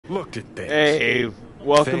did things. Hey,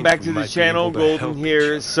 welcome back to the channel. Golden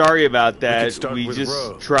here. Sorry about that. We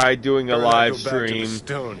just tried doing a live stream,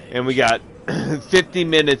 and we got 50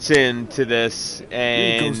 minutes into this,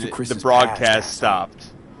 and the broadcast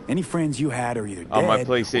stopped. Any friends you had are either dead on my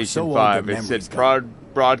PlayStation 5. It said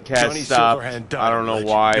broadcast stopped. I don't know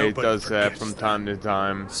why it does that from time to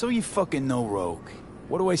time. So you fucking know Rogue.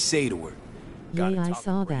 What do I say to her? Yeah, I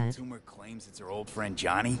saw that. Tumor claims it's her old friend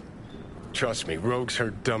Johnny. Trust me, Rogue's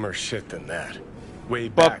heard dumber shit than that. Way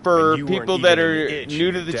but for people that are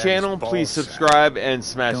new to the channel, please subscribe and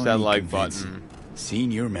smash that like button.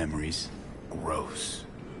 Seeing your memories, gross.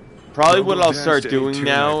 Probably what I'll start doing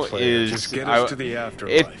now is,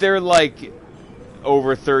 if they're like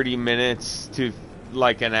over 30 minutes to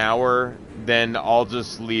like an hour, then I'll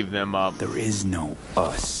just leave them up. There is no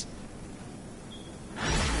us.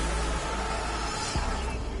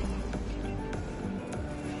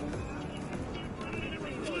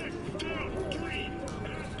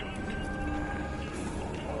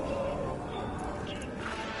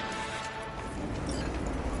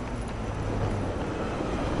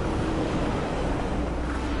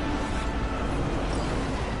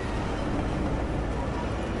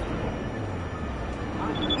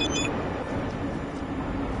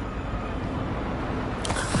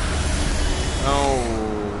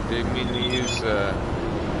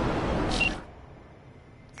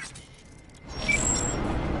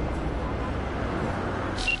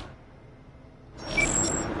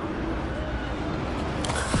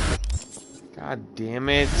 God damn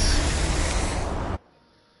it.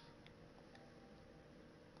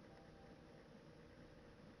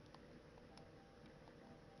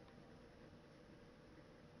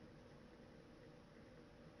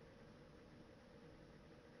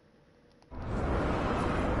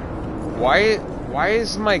 Why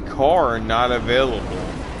is my car not available?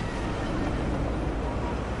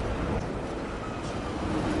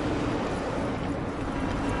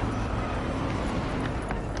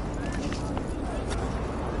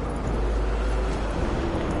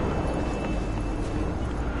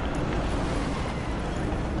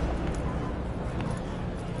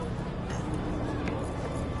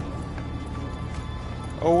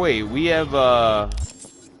 Oh wait, we have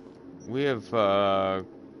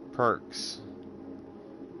perks.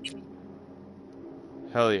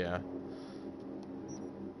 Hell yeah.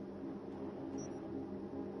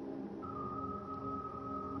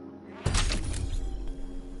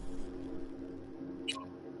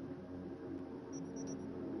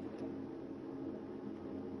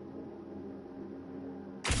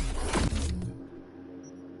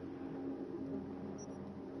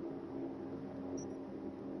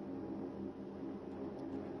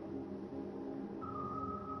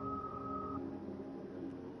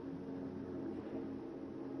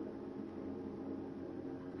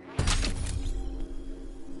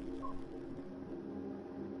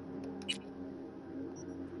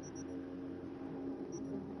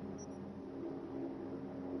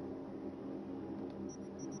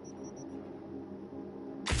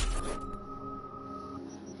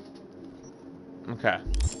 Okay.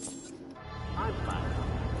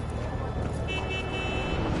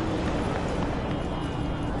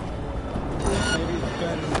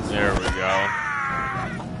 There we go.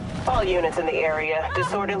 All units in the area.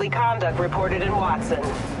 Disorderly conduct reported in Watson.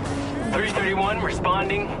 331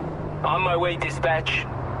 responding. On my way, dispatch.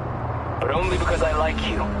 But only because I like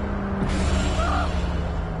you.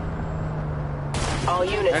 All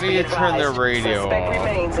units. How do you turn the radio Suspect off?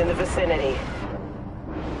 remains in the vicinity.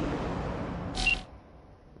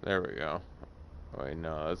 There we go. Wait,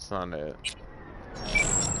 no, that's not it.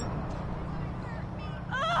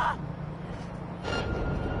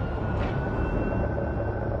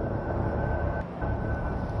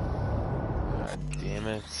 God damn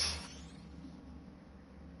it.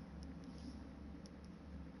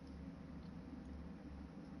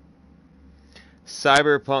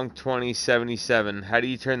 Cyberpunk 2077. How do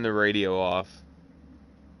you turn the radio off?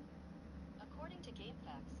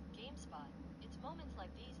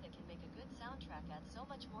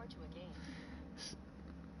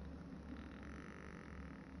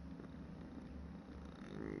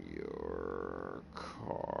 Your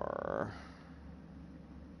car.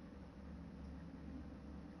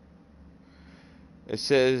 It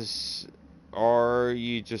says, or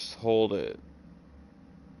you just hold it.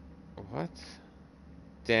 What?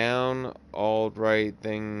 Down, alt right,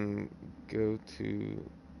 then go to.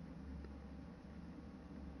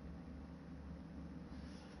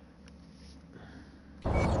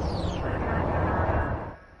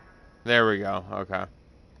 There we go. Okay.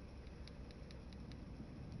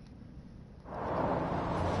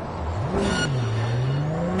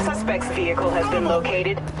 suspect's vehicle has been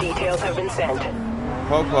located. Details have been sent.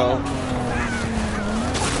 Popo.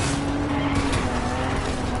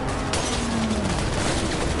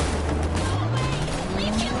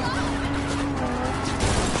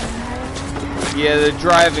 Yeah, the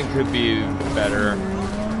driving could be better.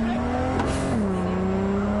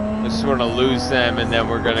 I just want to lose them, and then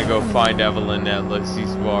we're gonna go find Evelyn at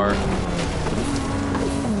Lizzie's bar.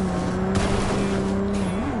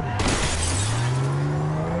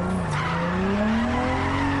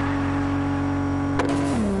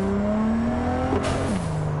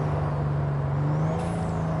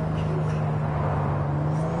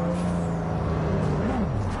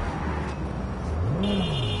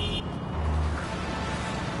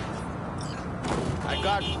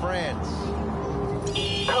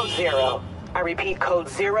 Code 0. I repeat, Code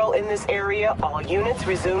 0 in this area. All units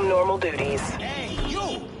resume normal duties. Hey,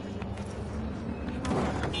 you!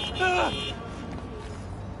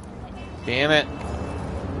 Damn it.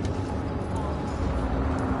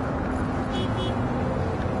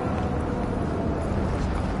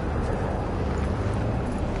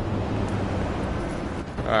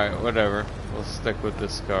 Alright, whatever. We'll stick with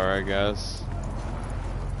this car, I guess.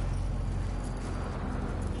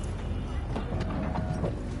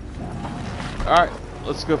 Alright,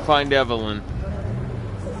 let's go find Evelyn.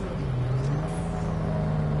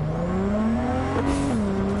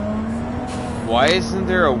 Why isn't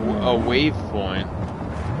there a waypoint?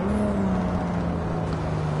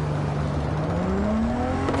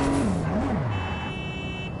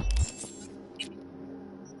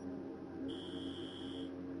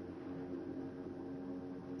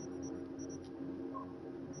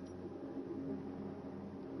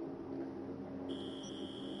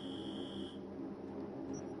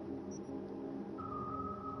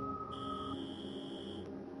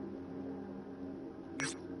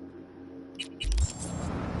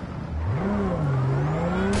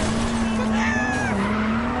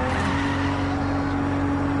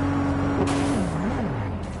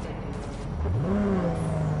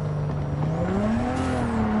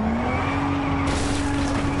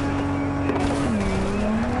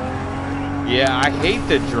 Yeah, I hate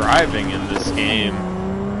the driving in this game.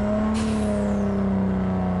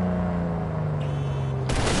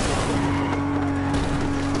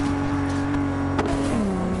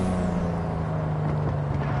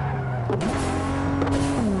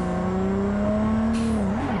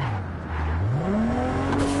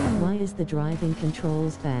 Why is the driving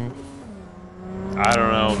controls bad? I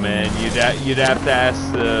don't know, man. You'd have to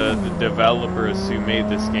ask the developers who made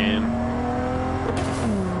this game.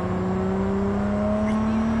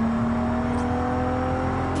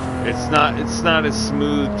 It's not as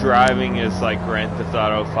smooth driving as like Grand Theft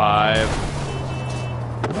Auto 5.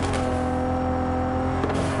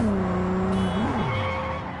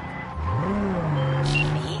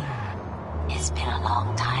 Me? It's been a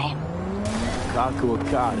long time. Kaku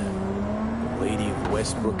Okada, Lady of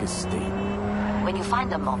Westbrook Estate. When you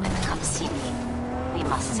find a moment, come see me. We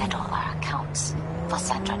must settle our accounts for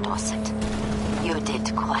Sandra Dorset. You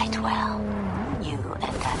did quite well. You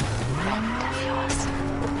and that friend of yours.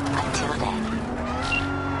 Until then.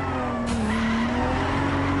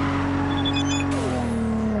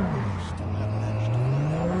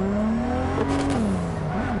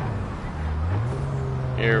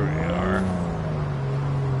 Here we are.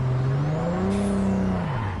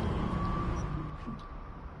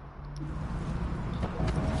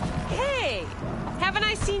 Hey! Haven't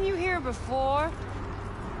I seen you here before?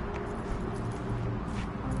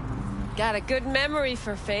 Got a good memory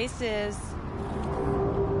for faces.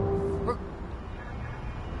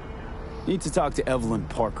 Need to talk to Evelyn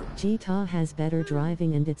Parker. GTA has better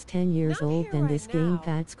driving and it's 10 years old than this game.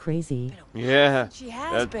 That's crazy. Yeah, She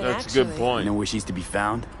has that's a good You point. know where she's to be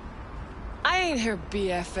found? I ain't her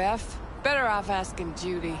BFF. Better off asking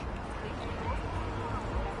Judy.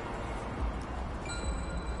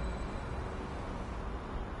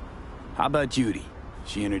 How about Judy?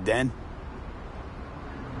 She in her den?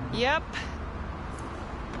 Yep.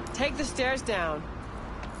 Take the stairs down.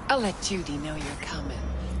 I'll let Judy know you're coming.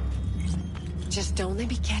 Just don't let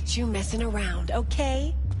me catch you messing around,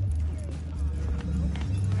 okay?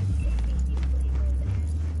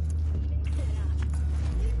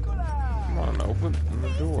 Come on, open the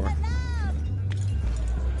door.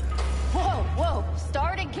 Whoa,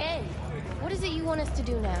 start again. What is it you want us to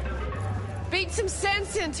do now? Beat some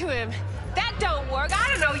sense into him. That don't work. I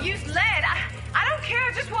don't know, use lead. I don't care,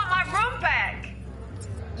 I just want my room back.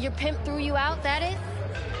 Your pimp threw you out, that it?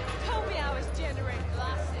 Told me I was generating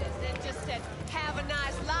losses and just said, have a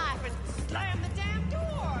nice life and slam the damn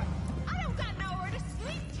door. I don't got nowhere to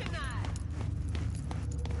sleep tonight.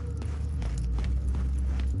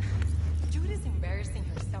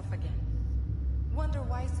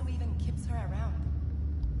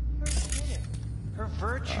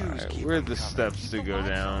 virtues keep where are them the coming. steps Keep to the go lights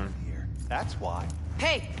down? on here. That's why.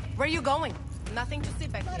 Hey, where are you going? Nothing to see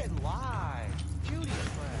back Let here. it lie. Judy's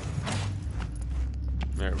friend.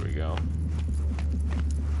 There we go.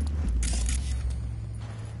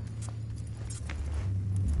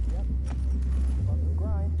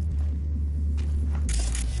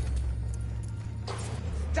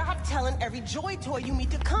 Stop telling every Joy Toy you meet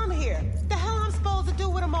to come here. The hell I'm supposed to do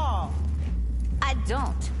with them all? I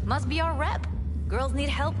don't. Must be our rep. Girls need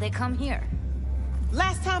help, they come here.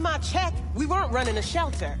 Last time I checked, we weren't running a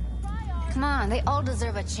shelter. Come on, they all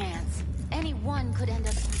deserve a chance. Any one could end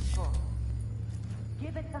up in school.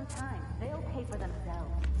 Give it some time. They'll pay for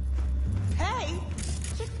themselves. Hey,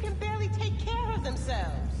 chicks can barely take care of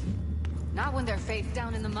themselves. Not when they're face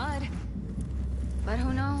down in the mud. But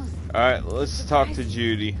who knows? Alright, let's talk to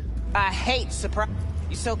Judy. I hate surprise.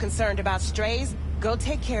 You so concerned about strays? Go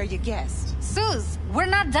take care of your guests. Suze, we're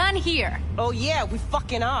not done here. Oh yeah, we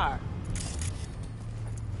fucking are.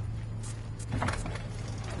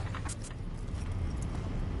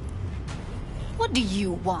 What do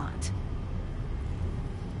you want?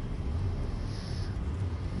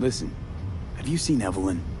 Listen, have you seen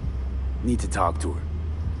Evelyn? Need to talk to her.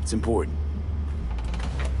 It's important.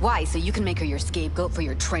 Why? So you can make her your scapegoat for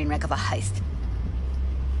your train wreck of a heist.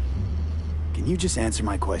 Can you just answer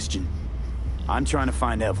my question? I'm trying to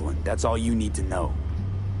find Evelyn. That's all you need to know.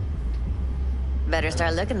 Better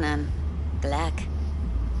start looking then. Black.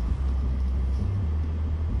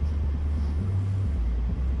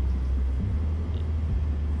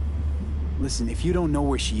 Listen, if you don't know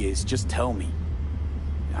where she is, just tell me.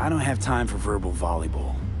 I don't have time for verbal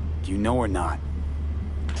volleyball. Do you know or not?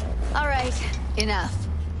 All right, enough.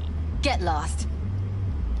 Get lost.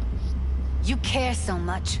 You care so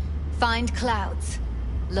much. Find Clouds.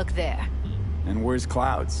 Look there. And where's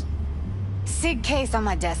Clouds? Sig case on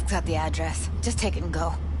my desk's got the address. Just take it and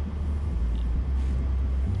go.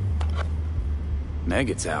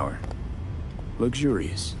 Mega Tower.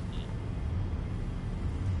 Luxurious.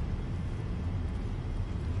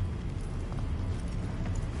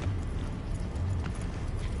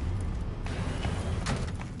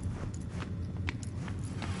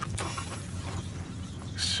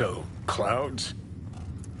 So, Clouds?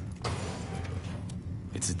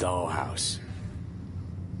 It's a dollhouse.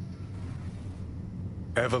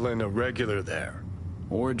 Evelyn a regular there?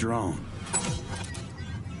 Or a drone.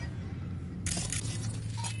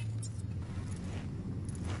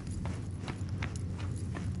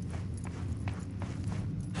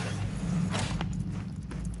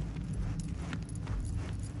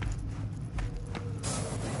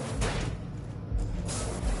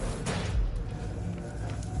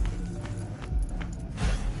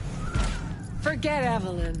 Forget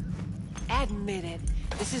Evelyn. Admit it.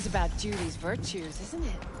 This is about Judy's virtues, isn't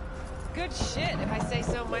it? Good shit, if I say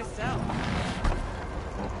so myself.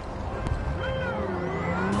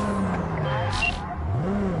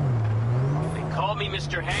 They call me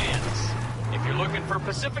Mr. Hands. If you're looking for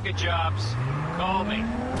Pacifica jobs, call me.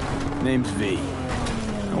 Name's V.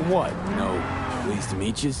 And what? No, pleased to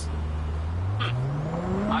meet yous?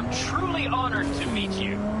 I'm truly honored to meet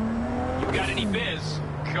you. You got any biz,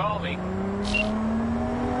 call me.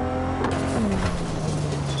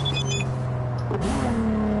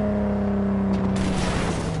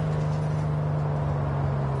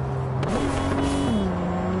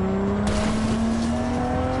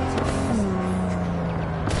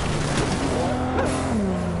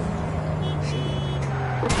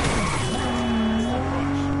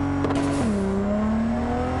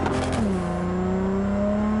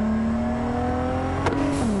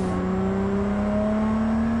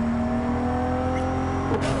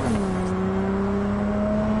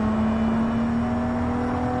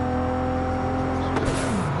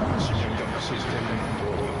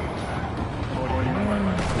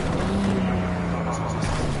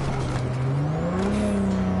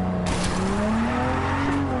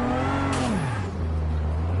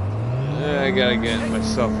 I gotta get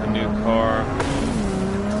myself a new car.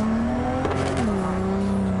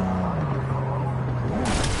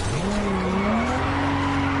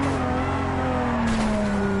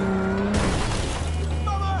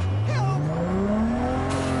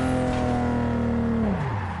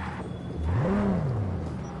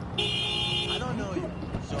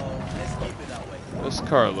 This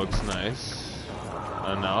car looks nice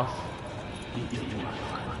enough.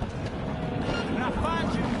 When I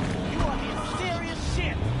find you, you are in serious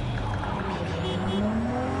shit.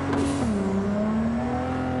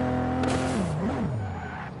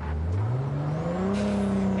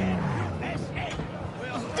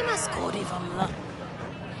 Ti nascondi, famla.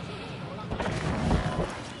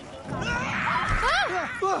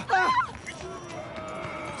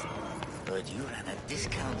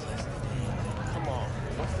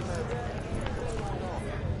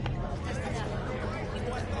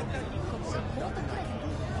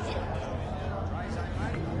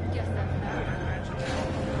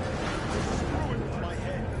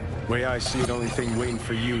 Way I see it, only thing waiting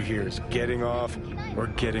for you here is getting off or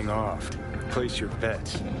getting off. Place your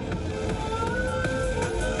bets.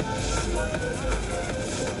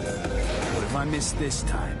 What have I missed this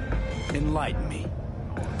time? Enlighten me.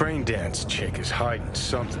 Braindance chick is hiding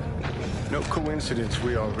something. No coincidence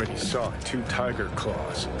we already saw 2 tiger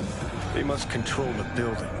claws. They must control the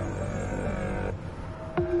building.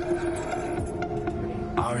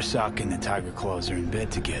 Arasaka and the tiger claws are in bed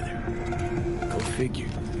together. Go figure.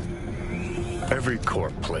 Every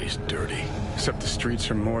corp plays dirty. Except the streets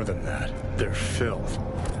are more than that. They're filth.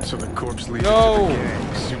 So the corpse leads it to the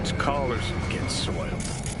gang, suits collars and gets soiled.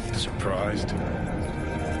 Surprised?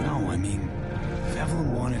 No, I mean, if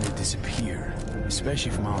Evelyn wanted to disappear,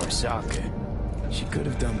 especially from Arasaka, she could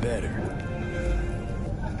have done better.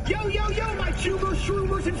 Yo, yo, yo, my chumers,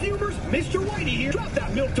 shroomers, and fumers! Mr. Whitey here. Drop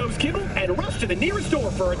that milquetoast kibble and rush to the nearest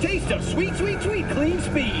store for a taste of sweet, sweet, sweet clean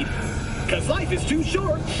speed. Cause life is too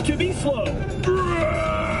short to be slow.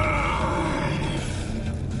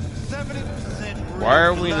 Why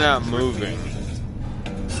are we not moving?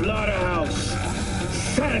 Slaughterhouse.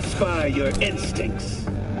 Satisfy your instincts.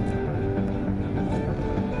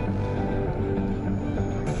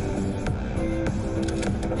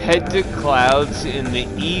 Head to clouds in the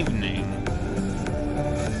evening.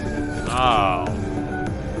 Oh.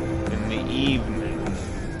 In the evening.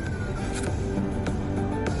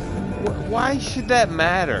 Why should that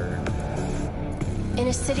matter? In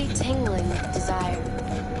a city tingling with desire,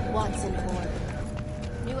 Watson Horror.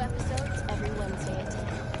 New episodes every Wednesday at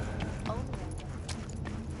 10.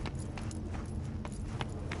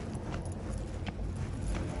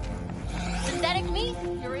 Synthetic meat,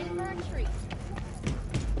 you're in for a treat.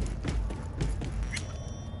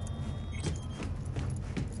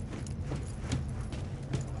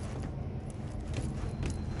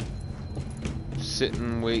 Sit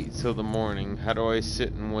and wait till the morning. How do I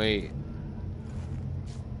sit and wait?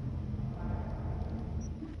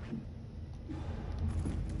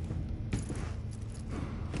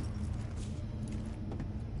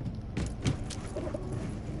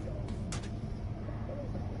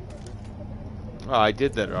 Oh, I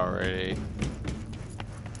did that already.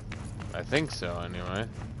 I think so, anyway.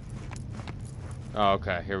 Oh,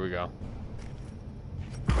 okay, here we go.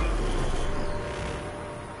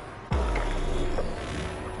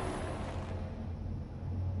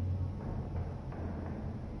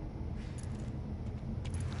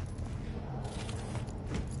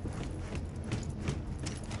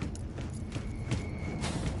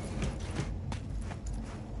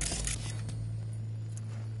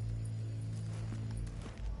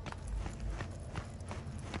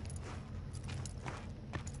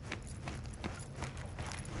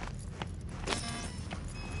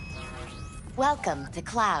 Welcome to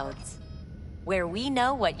Clouds, where we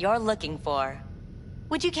know what you're looking for.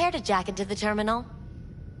 Would you care to jack into the terminal?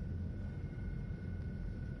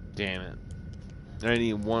 Damn it. I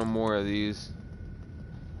need one more of these.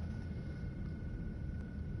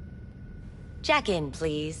 Jack in,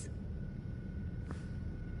 please.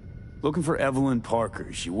 Looking for Evelyn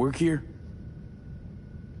Parker. She work here?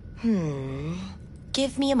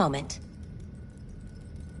 Give me a moment.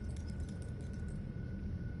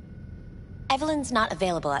 Evelyn's not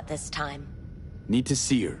available at this time. Need to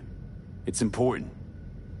see her. It's important.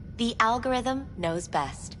 The algorithm knows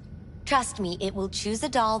best. Trust me, it will choose a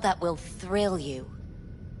doll that will thrill you.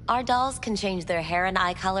 Our dolls can change their hair and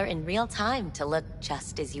eye color in real time to look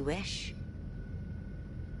just as you wish.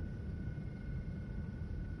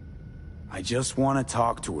 I just want to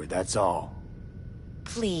talk to her, that's all.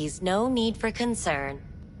 Please, no need for concern.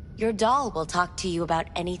 Your doll will talk to you about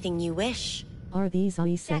anything you wish. Are these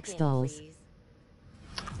sex dolls? Please.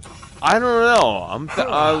 I don't know.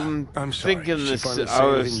 I'm sorry. thinking this. She I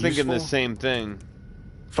was anything thinking the useful? same thing.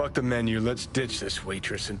 Fuck the menu, let's ditch this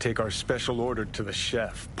waitress and take our special order to the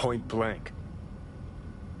chef, point blank.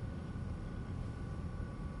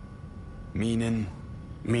 Meaning?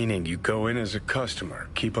 Meaning you go in as a customer,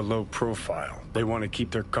 keep a low profile. They want to keep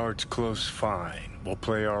their cards close, fine. We'll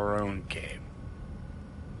play our own game.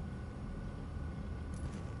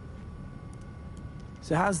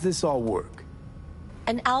 So how's this all work?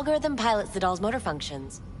 An algorithm pilots the doll's motor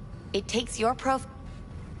functions. It takes your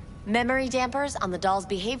memory dampers on the doll's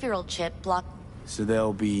behavioral chip block. So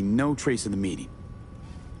there'll be no trace of the meeting.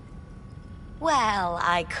 Well,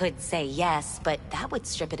 I could say yes, but that would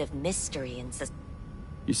strip it of mystery and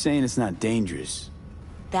You're saying it's not dangerous.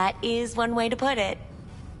 That is one way to put it.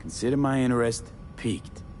 Consider my interest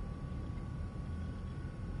peeked.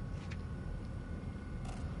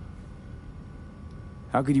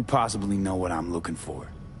 How could you possibly know what I'm looking for?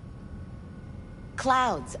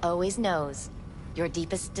 Clouds always knows. Your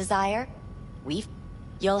deepest desire?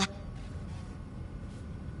 You'll...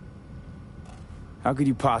 How could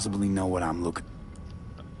you possibly know what I'm looking...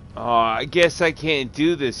 Oh, I guess I can't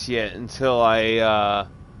do this yet until I,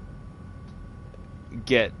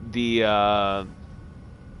 get the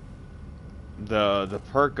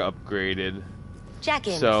perk upgraded. Check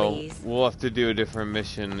in, so please. We'll have to do a different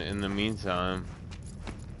mission in the meantime.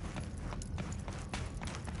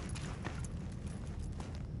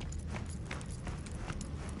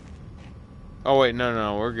 Oh wait,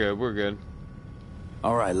 no, we're good.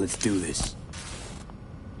 All right, let's do this.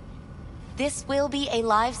 This will be a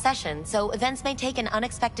live session, so events may take an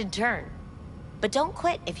unexpected turn. But don't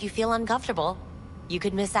quit if you feel uncomfortable. You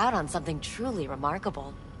could miss out on something truly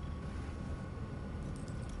remarkable.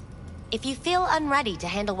 If you feel unready to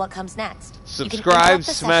handle what comes next, subscribe,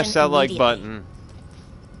 smash that like button.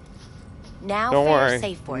 Now, don't worry,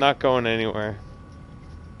 safe I'm not going anywhere.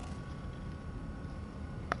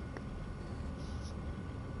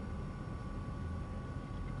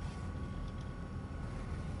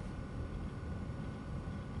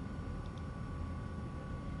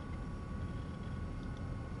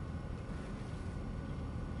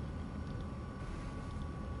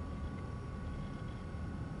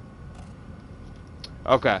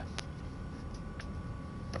 Okay.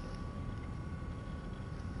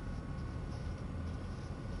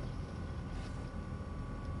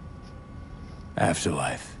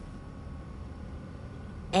 Afterlife.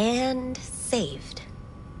 And saved.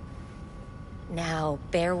 Now,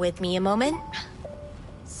 bear with me a moment.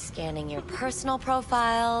 Scanning your personal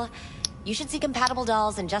profile. You should see compatible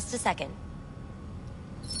dolls in just a second.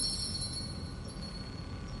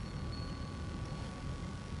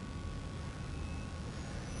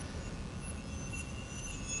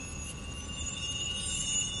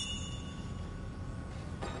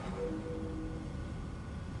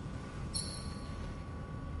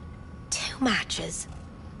 Matches.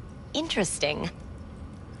 Interesting.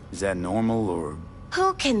 Is that normal, or...?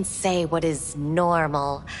 Who can say what is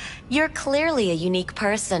normal? You're clearly a unique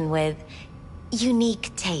person with unique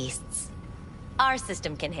tastes. Our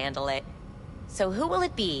system can handle it. So who will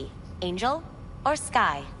it be? Angel or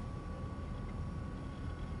Sky?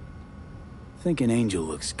 I think an angel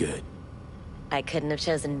looks good. I couldn't have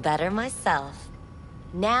chosen better myself.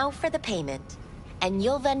 Now for the payment, and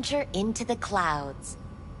you'll venture into the clouds.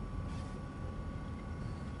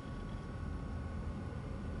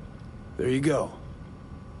 There you go.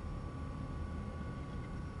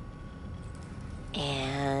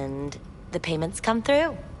 And the payments come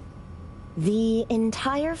through. The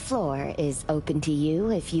entire floor is open to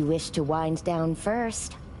you if you wish to wind down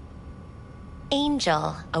first.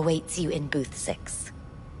 Angel awaits you in booth 6.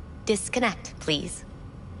 Disconnect, please.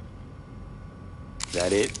 Is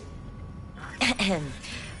that it?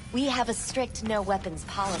 We have a strict no weapons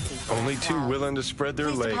policy. Only two willing to spread their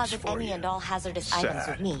Please legs deposit for any you. and all hazardous items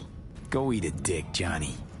with me. Go eat a dick,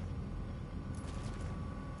 Johnny.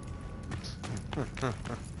 Thank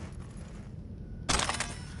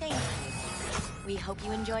you. We hope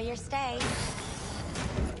you enjoy your stay.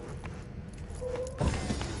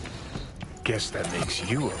 Guess that makes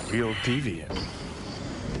you a real deviant.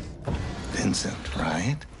 Vincent,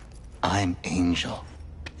 right? I'm Angel.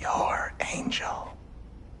 Your Angel.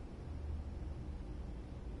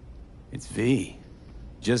 It's V.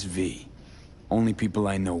 Just V. Only people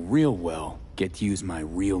I know real well get to use my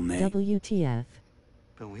real name. WTF.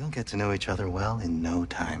 But we'll get to know each other well in no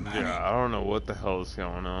time, honey. Yeah, I don't know what the hell is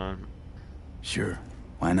going on. Sure.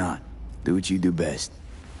 Why not? Do what you do best.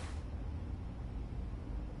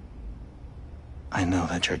 I know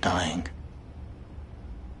that you're dying.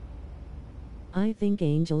 I think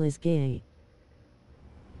Angel is gay.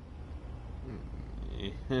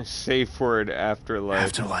 Safe word, afterlife.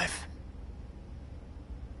 Afterlife.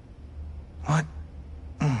 What?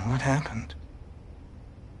 What happened?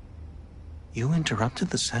 You interrupted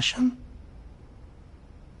the session?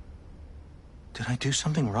 Did I do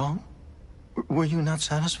something wrong? Were you not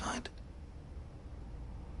satisfied?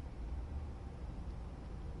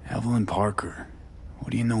 Evelyn Parker.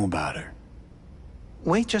 What do you know about her?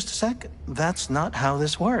 Wait just a sec. That's not how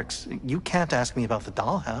this works. You can't ask me about the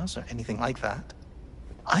dollhouse or anything like that.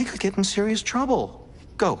 I could get in serious trouble.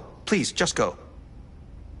 Go. Please, just go.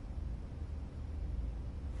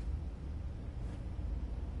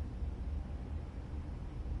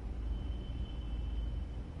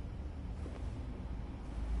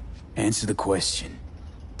 Answer the question.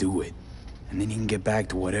 Do it. And then you can get back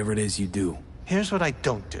to whatever it is you do. Here's what I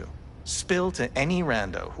don't do. Spill to any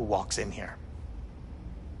rando who walks in here.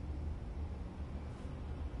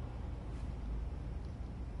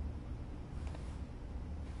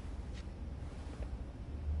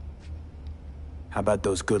 How about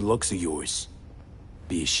those good looks of yours?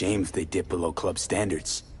 Be a shame if they dip below club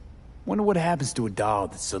standards. Wonder what happens to a doll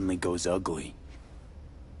that suddenly goes ugly.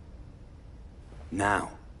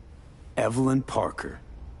 Now, Evelyn Parker.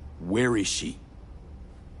 Where is she?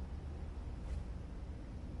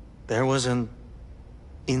 There was an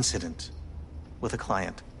incident with a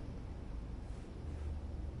client.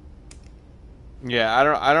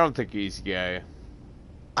 Yeah, I don't think he's gay.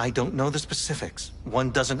 I don't know the specifics.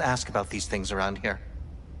 One doesn't ask about these things around here.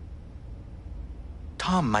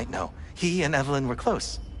 Tom might know. He and Evelyn were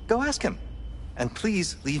close. Go ask him. And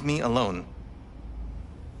please leave me alone.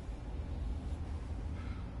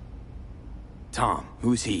 Tom,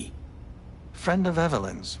 who's he? Friend of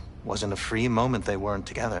Evelyn's. Wasn't a free moment they weren't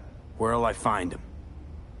together. Where'll I find him?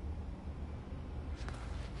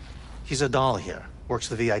 He's a doll here. Works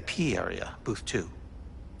the VIP area, booth 2.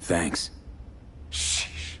 Thanks. Shh.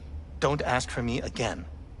 Don't ask for me again.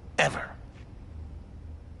 Ever.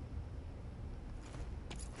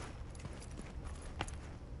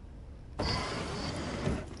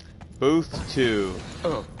 Booth 2.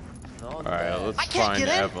 Alright, let's find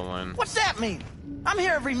Evelyn. What's that mean? I'm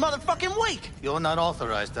here every motherfucking week. You're not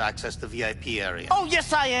authorized to access the VIP area. Oh,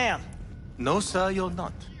 yes, I am. No, sir, you're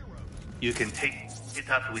not. You can take it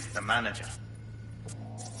up with the manager.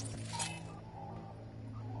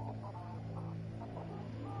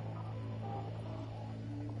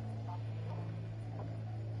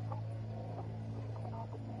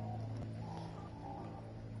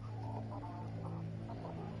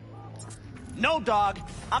 No, dog.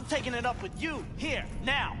 I'm taking it up with you, here,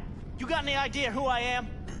 now. You got any idea who I am?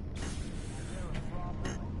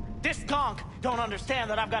 This conk don't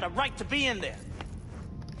understand that I've got a right to be in there.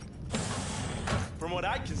 From what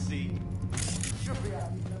I can see...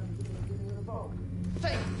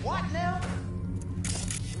 Say what now?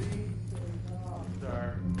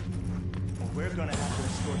 Sir, well, we're gonna have to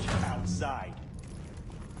escort you outside.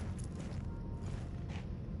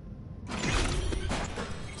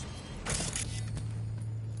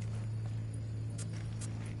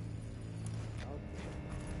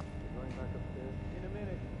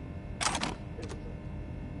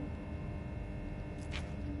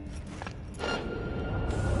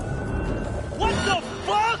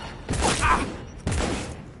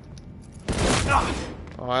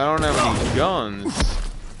 Oh, I don't have any guns.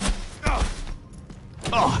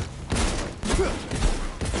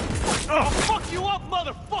 I'll fuck you up,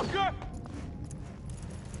 motherfucker!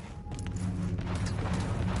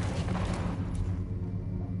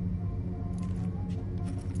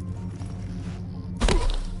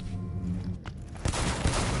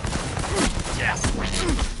 Yes!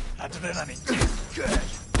 Adrenaline. Good.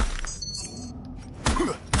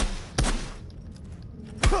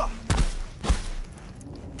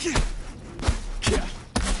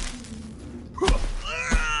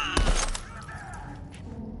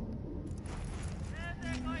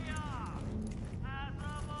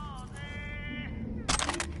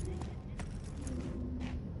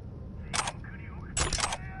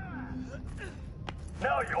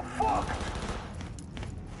 Now you're fucked!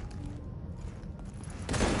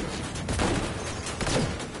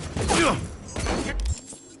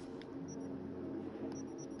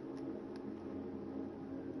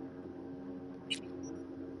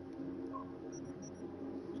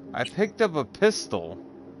 I picked up a pistol.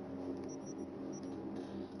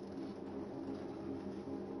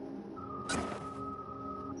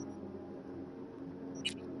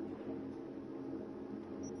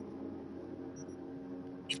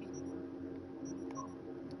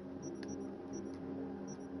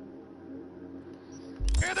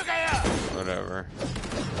 Whatever.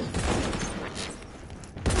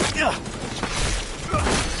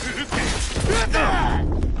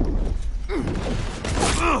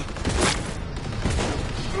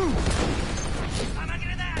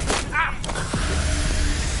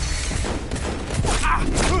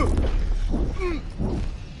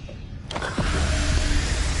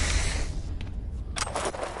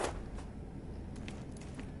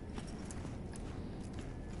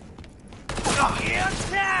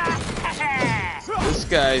 This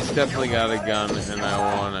guy's definitely got a gun, and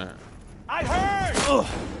I want it. I heard!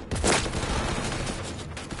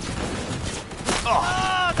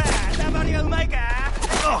 Oh, there! Somebody will make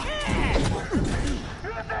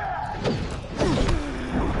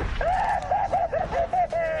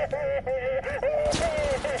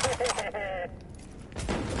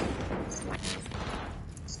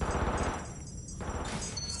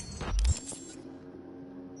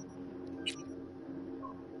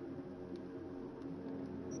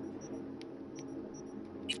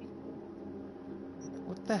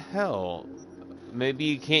the hell? Maybe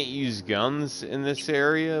you can't use guns in this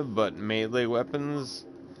area, but melee weapons?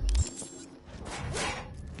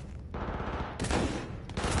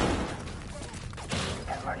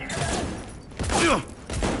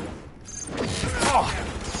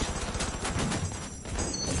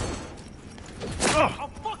 I'll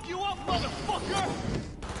fuck you up, motherfucker!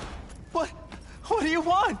 What do you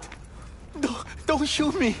want? Don't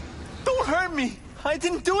shoot me. Don't hurt me. I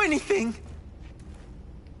didn't do anything.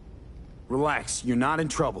 Relax, you're not in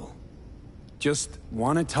trouble. Just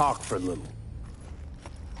want to talk for a little.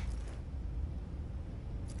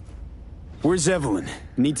 Where's Evelyn?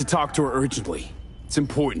 Need to talk to her urgently. It's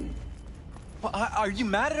important. Well, are you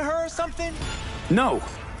mad at her or something? No.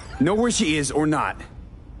 Know where she is or not.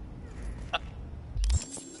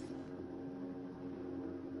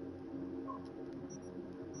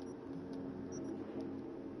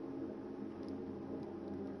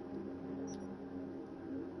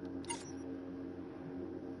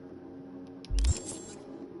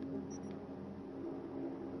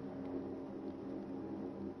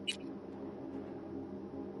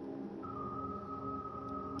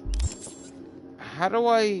 How do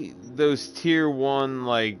I, those tier 1,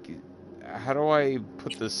 like, how do I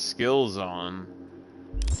put the skills on?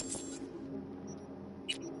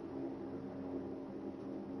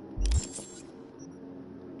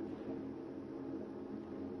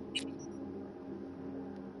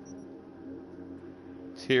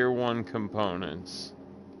 Tier 1 components.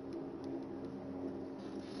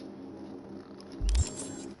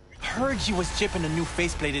 Heard you was chipping a new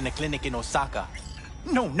faceplate in a clinic in Osaka.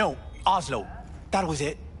 No, Oslo. That was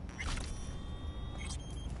it.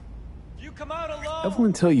 You come out alone.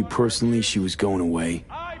 Evelyn tell you personally she was going away?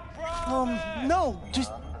 No,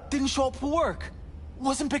 just didn't show up for work.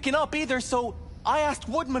 Wasn't picking up either, so I asked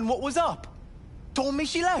Woodman what was up. Told me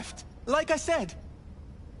she left, like I said.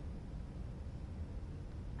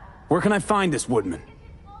 Where can I find this Woodman?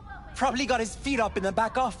 Probably got his feet up in the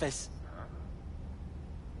back office.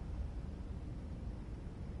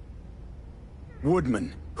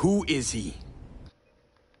 Woodman, who is he?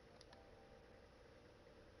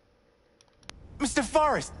 Mr.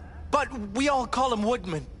 Forrest, but we all call him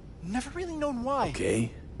Woodman. Never really known why.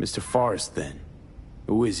 Okay, Mr. Forrest then.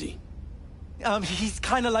 Who is he? He's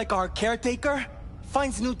kind of like our caretaker.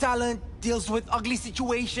 Finds new talent, deals with ugly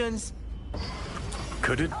situations.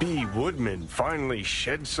 Could it be Woodman finally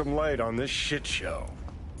shed some light on this shit show?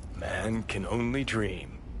 Man can only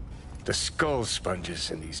dream. The skull sponges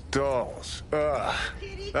in these dolls. Ugh,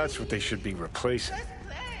 that's what they should be replacing.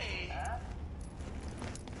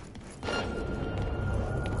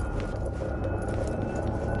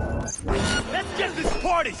 Let's get this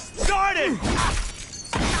party started!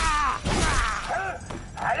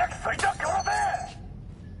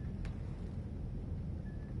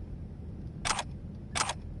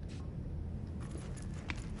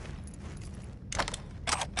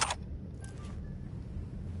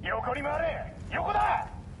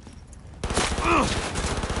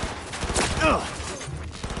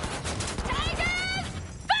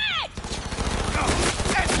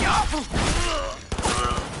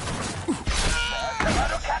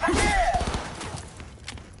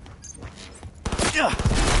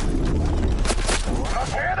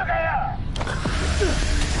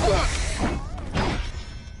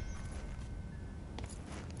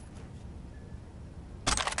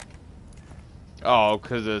 Oh,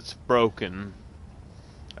 because it's broken.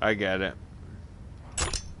 I get it.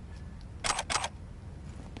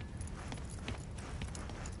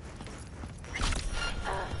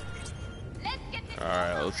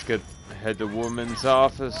 Alright, let's head to woman's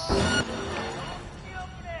office.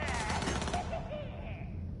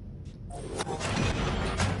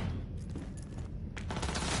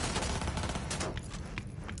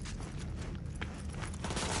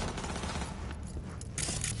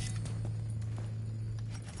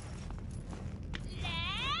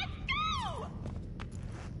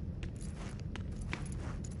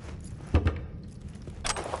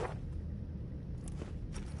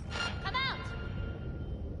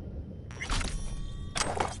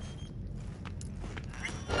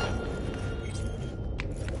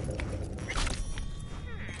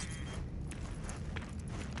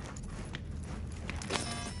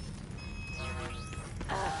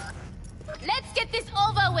 Let's get this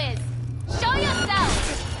over with. Show yourself.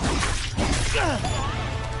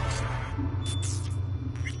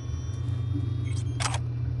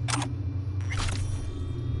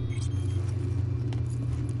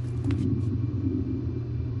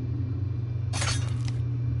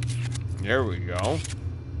 There we go.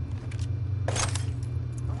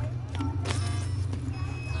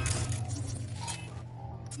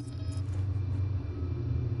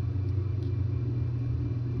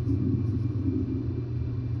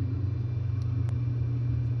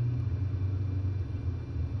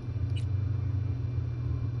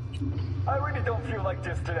 I really don't feel like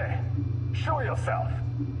this today. Show yourself.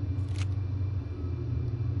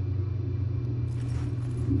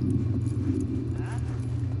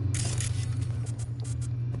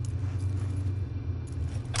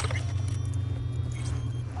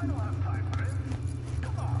 I don't have time for this.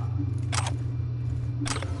 Come on.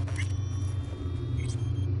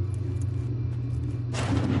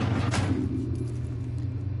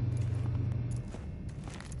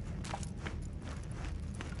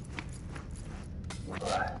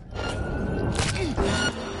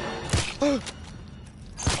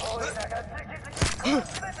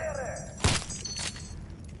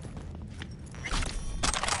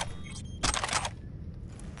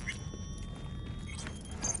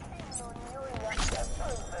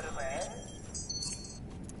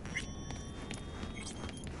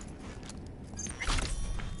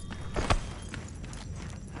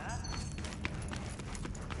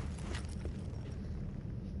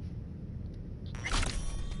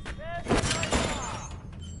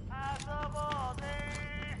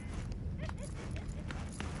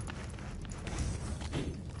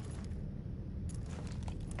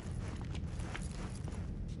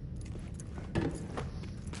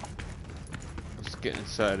 Get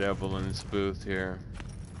inside Evelyn's booth here.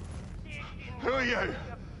 Who are you?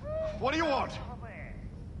 What do you want?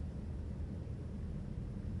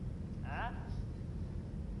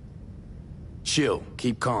 Chill,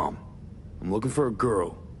 keep calm. I'm looking for a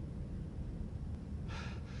girl.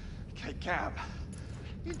 Okay, Cam.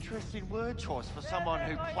 Interesting word choice for someone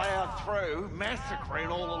who plowed through, massacring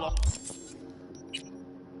all along.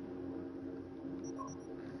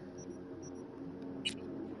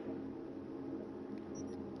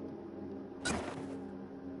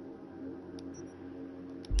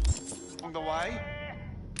 The way.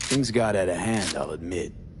 Things got out of hand, I'll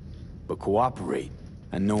admit. But cooperate,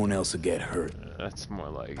 and no one else will get hurt. That's more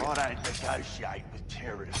like it. I don't negotiate with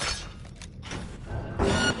terrorists.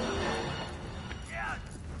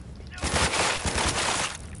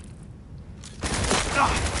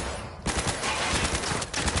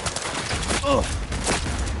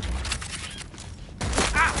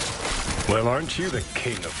 Well, aren't you the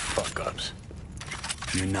king of fuck-ups?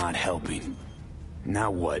 You're not helping. Now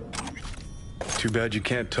what? Too bad you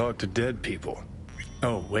can't talk to dead people.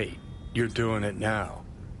 Oh, wait. You're doing it now.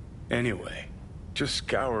 Anyway, just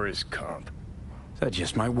scour his comp. That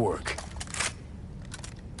just might work.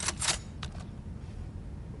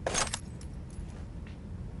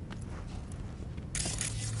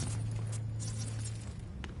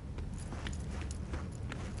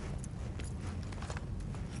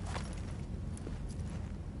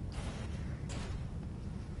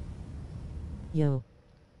 Yo.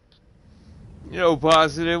 Yo,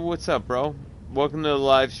 Positive, what's up, bro? Welcome to the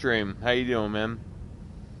live stream. How you doing, man?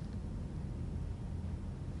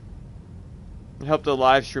 Help the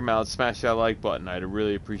live stream out. Smash that like button. I'd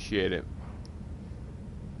really appreciate it.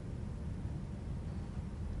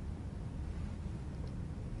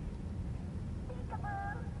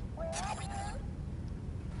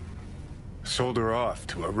 Sold her off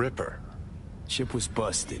to a Ripper. Ship was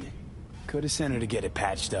busted. Could have sent her to get it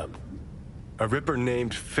patched up. A Ripper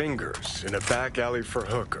named Fingers in a back alley for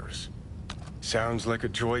hookers. Sounds like a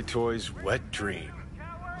Joy Toy's wet dream.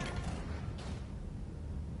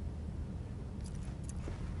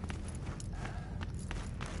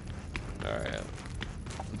 Alright.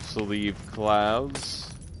 Let's leave clouds.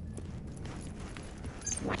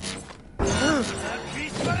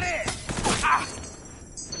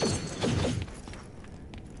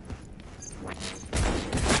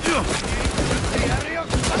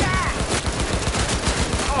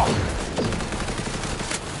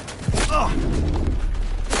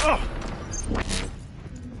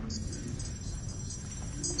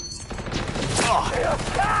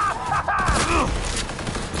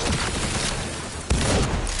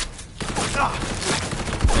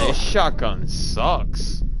 This shotgun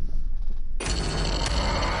sucks.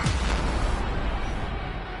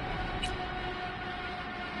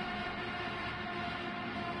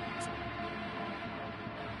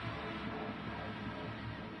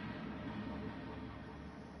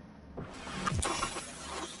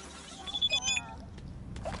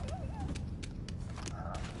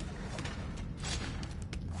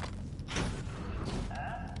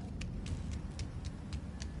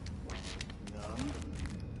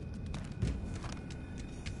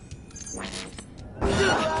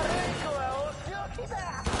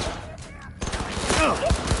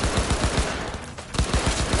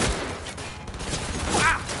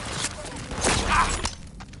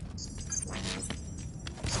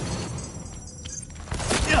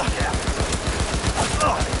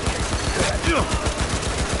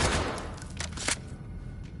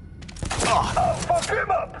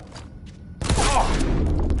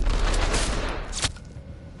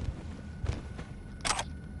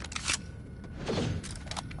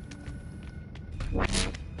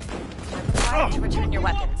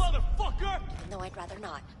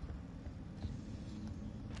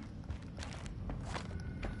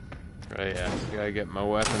 Oh yeah, gotta get my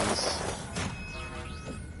weapons.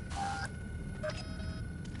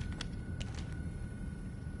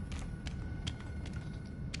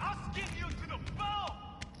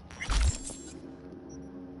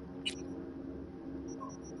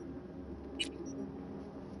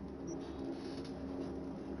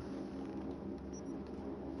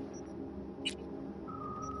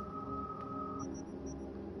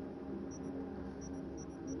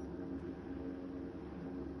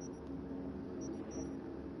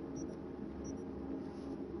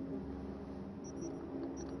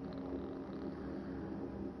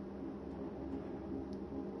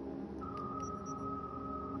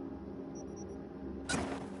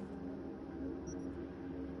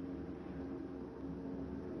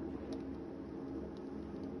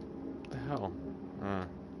 Hell.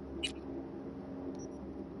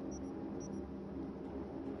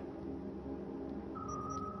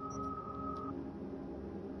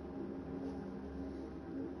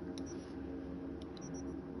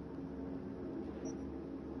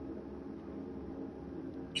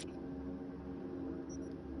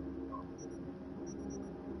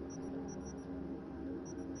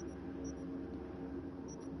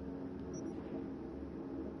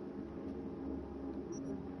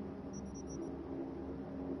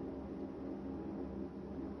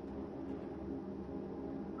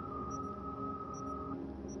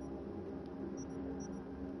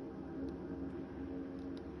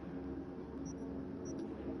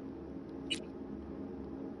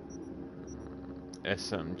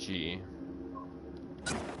 SMG.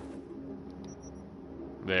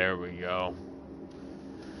 There we go.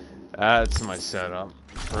 That's my setup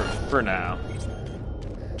for now.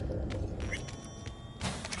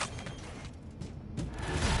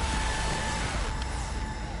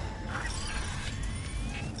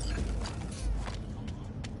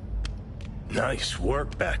 Nice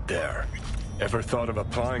work back there. Ever thought of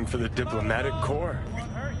applying for the diplomatic corps?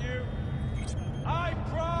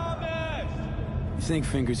 You think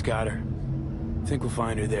Fingers got her? Think we'll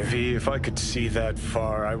find her there? V, if I could see that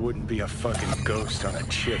far, I wouldn't be a fucking ghost on a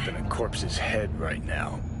chip in a corpse's head right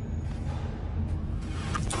now.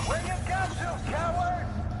 Where you got to, coward?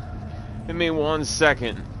 Give me 1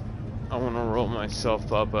 second. I want to roll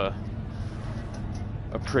myself up a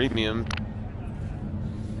premium.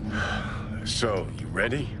 So, you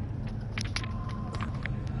ready?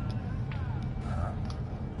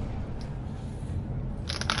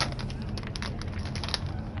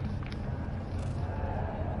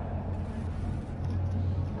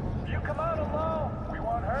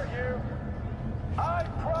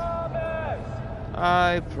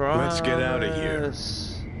 I promise. Let's get out of here.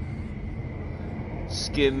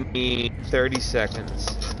 Just give me 30 seconds.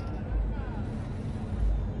 This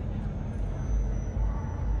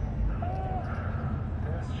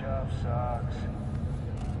job sucks.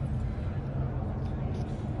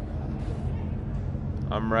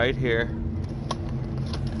 I'm right here.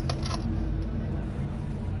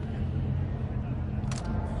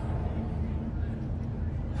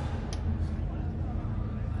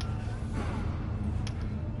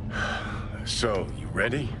 So, you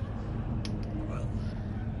ready?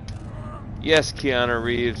 Yes, Keanu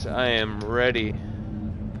Reeves, I am ready.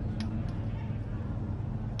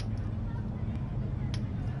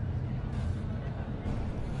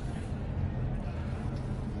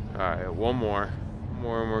 Alright, one more and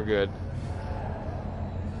we're good.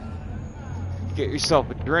 Get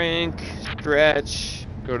yourself a drink, stretch,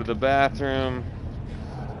 go to the bathroom.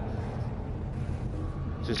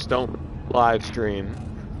 Just don't live stream.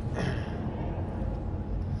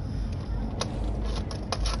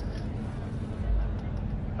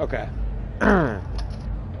 Okay.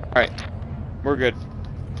 Alright. We're good.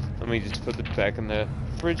 Let me just put this back in the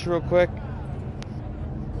fridge real quick.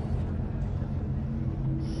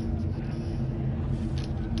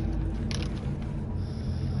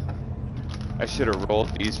 I should have rolled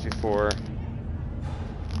these before.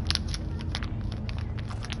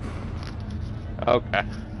 Okay.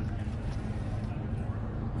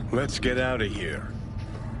 Let's get out of here.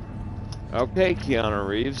 Okay, Keanu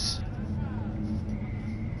Reeves.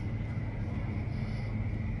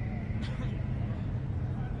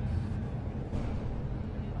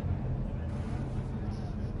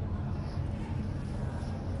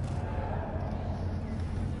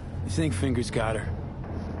 You think Fingers got her?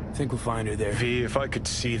 Think we'll find her there? V, if I could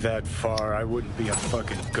see that far, I wouldn't be a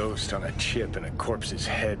fucking ghost on a chip in a corpse's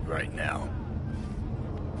head right now.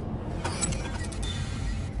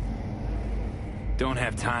 Don't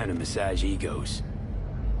have time to massage egos.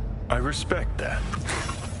 I respect that.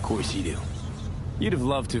 Of course you do. You'd have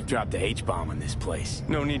loved to have dropped the H-bomb on this place.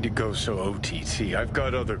 No need to go so OTT. I've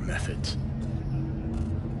got other methods.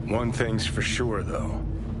 One thing's for sure, though.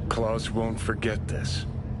 Claus won't forget this.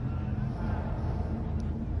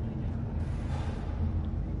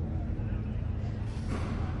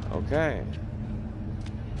 Okay.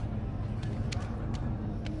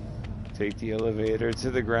 Take the elevator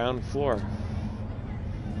to the ground floor.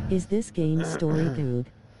 Is this game story good?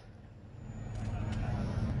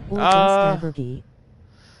 Or just average?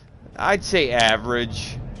 I'd say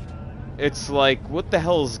average. It's like, what the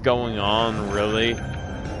hell's going on, really?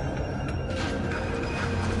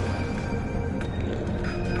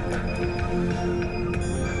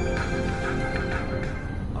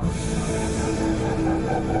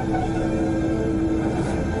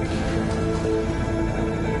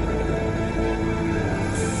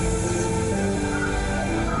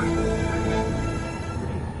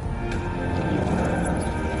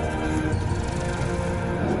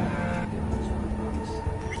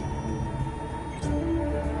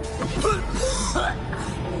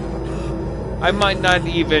 I might not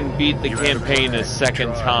even beat the campaign a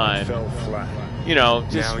second time. You know,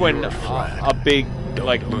 just when a big,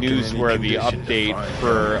 like, newsworthy update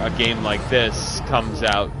for a game like this comes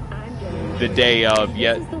out the day of,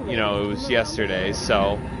 yet, you know, it was yesterday,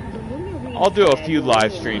 so I'll do a few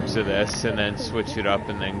live streams of this and then switch it up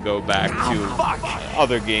and then go back to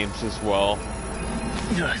other games as well.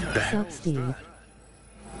 Sup, Steve?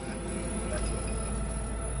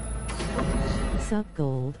 Sup,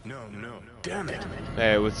 Gold? No, damn it.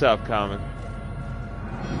 Hey, what's up, Comic?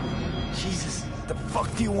 Jesus, the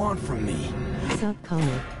fuck do you want from me? Sup,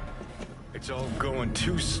 Comic? It's all going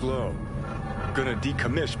too slow. Gonna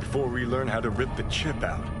decommission before we learn how to rip the chip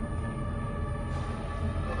out.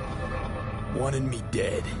 Wanted me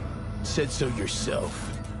dead. Said so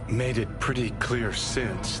yourself. Made it pretty clear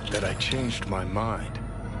since that I changed my mind.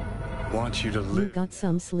 Want you to live. You got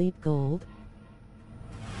some sleep, Gold?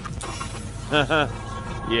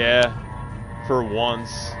 Yeah, for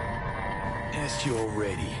once. Asked you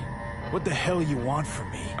already. What the hell you want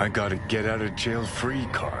from me? I got a get out of jail free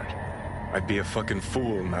card. I'd be a fucking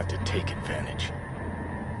fool not to take advantage.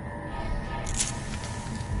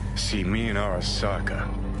 See, me and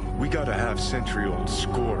Arasaka, we gotta have century-old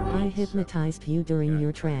score. I hypnotized you during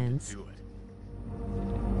your trance.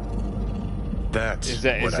 That's is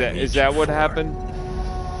that what happened?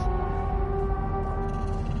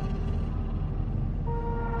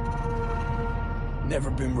 Never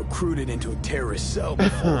been recruited into a terrorist cell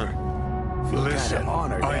before. Listen,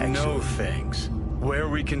 honored, I know things. Where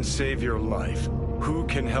we can save your life. Who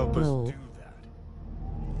can help us do that?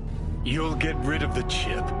 You'll get rid of the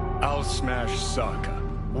chip. I'll smash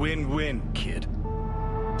Sokka. Win-win, kid.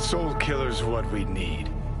 Soul Killer's what we need.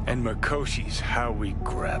 And Mikoshi's how we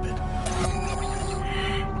grab it.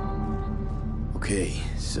 Okay,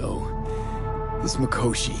 so... this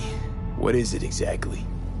Mikoshi, what is it exactly?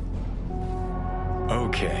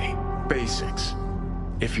 Okay, basics.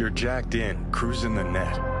 If you're jacked in, cruising the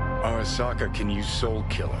net, Arasaka can use Soul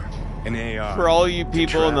Killer, an AI. For all you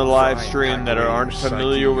people in the live stream that aren't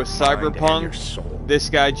familiar with Cyberpunk, this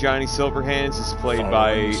guy Johnny Silverhands is played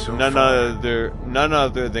by none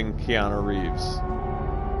other than Keanu Reeves.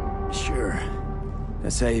 Sure,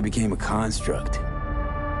 that's how you became a construct.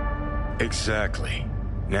 Exactly.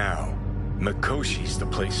 Now, Mikoshi's the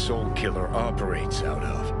place Soul Killer operates out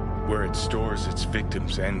of, where it stores its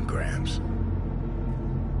victims' engrams.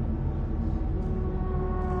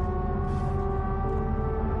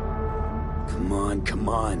 Come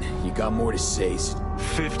on. You got more to say.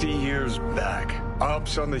 50 years back,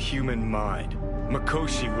 ops on the human mind.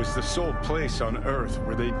 Mikoshi was the sole place on Earth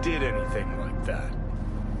where they did anything like that.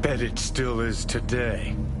 Bet it still is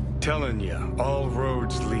today. Telling ya, all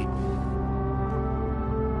roads lead.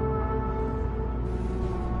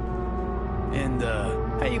 And,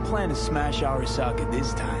 how you plan to smash Arasaka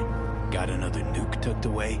this time? Got another nuke tucked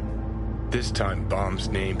away? This time bomb's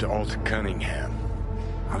named Alt Cunningham.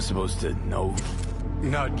 I'm supposed to know?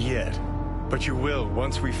 Not yet, but you will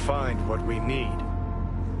once we find what we need.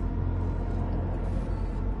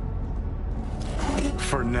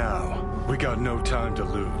 For now, we got no time to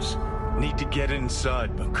lose. Need to get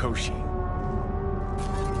inside Mikoshi.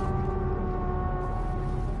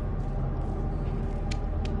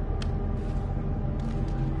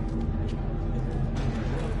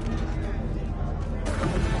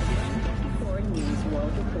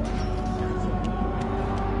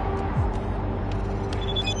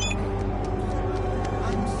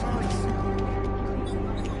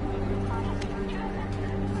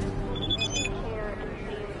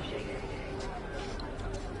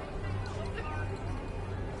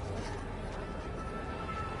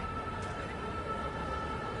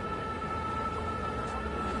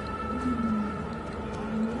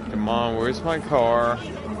 Come on, where's my car?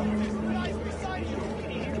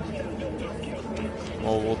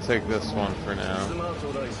 Well, we'll take this one for now.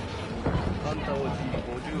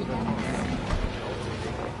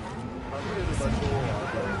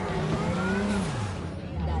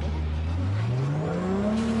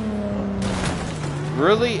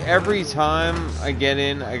 Really, every time I get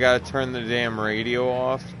in, I gotta turn the damn radio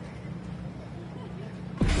off?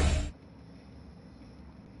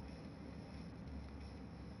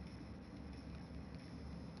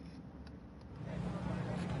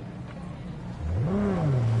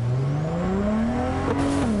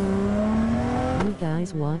 You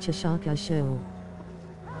guys watch a Shaka show?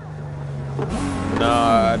 No,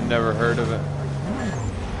 I've never heard of it.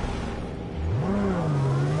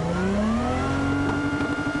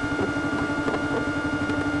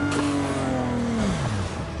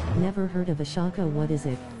 Never heard of a Shaka, what is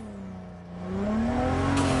it?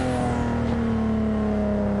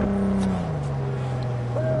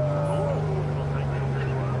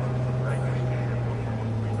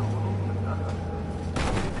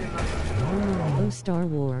 Oh, Star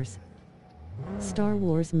Wars. Star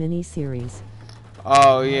Wars mini-series.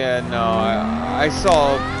 Oh yeah, no, I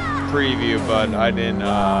saw a preview, but I didn't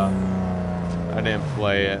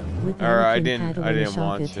play it, or I didn't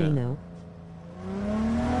watch it.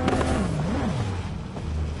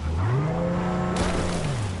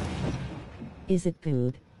 Is it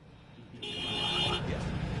good? B,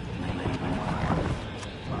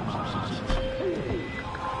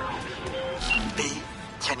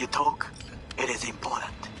 can you talk? It is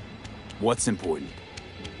important. What's important?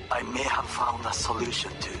 I may have found a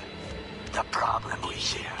solution to the problem we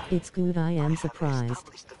share. It's good, I am surprised.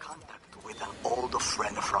 Established a contact with an old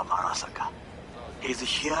friend from Arasaka. He's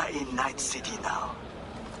here in Night City now.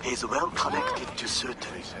 He's well connected to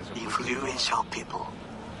certain influential people.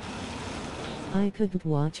 I couldn't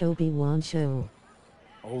watch Obi-Wan show.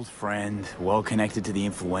 Old friend, well connected to the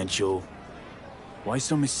influential. Why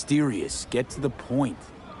so mysterious? Get to the point.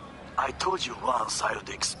 I told you once I would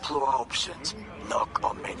explore options, knock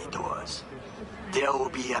on many doors. There will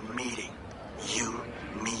be a meeting. You,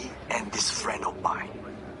 me, and this friend of mine.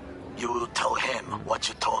 You will tell him what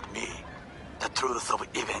you told me. The truth of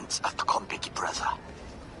events at Konpeki Plaza.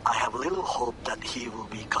 I have little hope that he will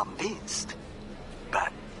be convinced.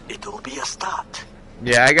 But it will be a start.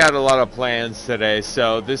 Yeah, I got a lot of plans today,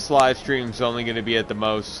 so this live stream's only going to be at the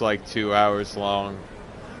most like 2 hours long.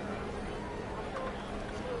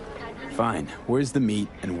 Fine. Where's the meet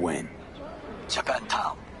and when?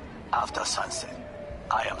 Japantown. After sunset.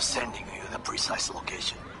 I am sending you the precise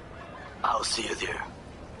location. I'll see you there.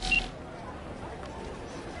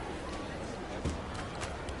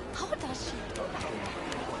 How does she?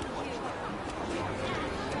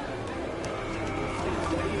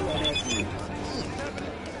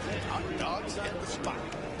 Dogs at the spot.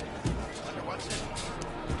 What's it?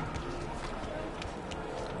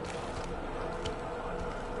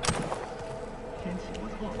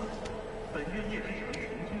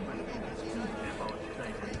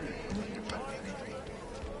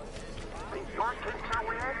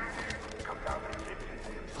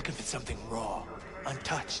 Looking for something raw,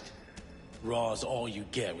 untouched. Raw's all you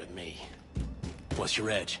get with me. What's your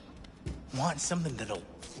edge? Want something that'll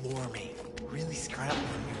floor me. Really scramble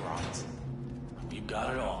the neurons. You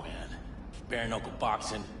got it all, man. Bare knuckle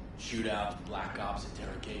boxing, shootouts, black ops,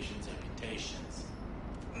 interrogations, amputations.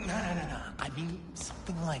 No. I mean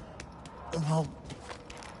something like, well,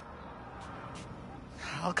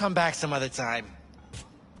 I'll come back some other time.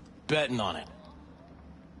 Betting on it.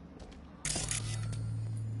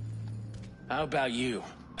 How about you?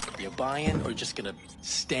 You buying or just gonna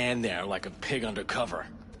stand there like a pig undercover?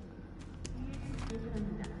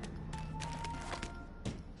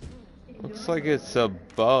 Looks like it's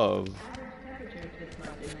above.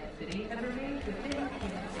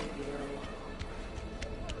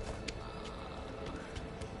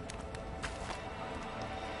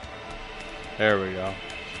 There we go.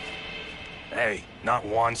 Hey, not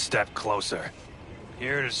one step closer.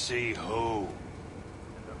 Here to see who.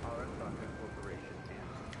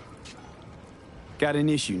 Got an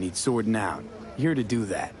issue needs sorting out. Here to do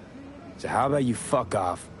that. So how about you fuck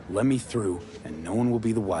off, let me through, and no one will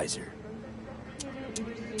be the wiser.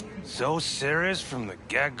 So serious from the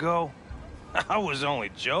get-go? I was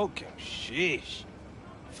only joking, sheesh.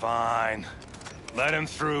 Fine. Let him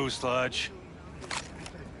through, Sludge.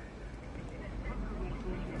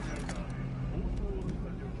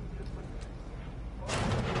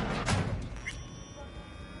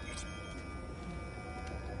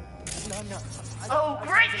 No. Oh,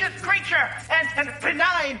 gracious creature! And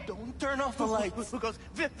benign! Don't turn off the lights. Because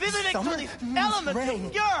visiting to the elements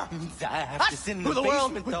of pure! I have to sit in the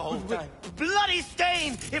basement the whole time. Bloody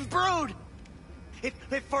stain, imbrued! If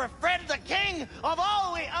for a friend, the king of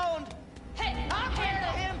all we owned! Hey, I'm here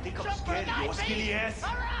to him! Because scared of your skinny ass?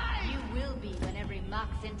 You will be when every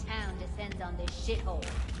Mox in town descends on this shithole.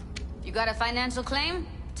 You got a financial claim?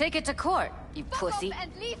 Take it to court, you pussy.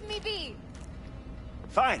 And leave me be.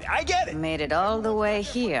 Fine, I get it. Made it all the way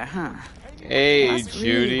here, huh? Hey, Must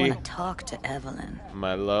Judy. Really want to talk to Evelyn.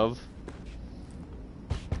 My love.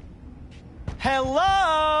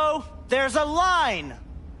 Hello? There's a line.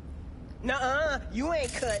 Nuh-uh, you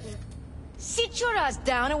ain't cutting. Sit your ass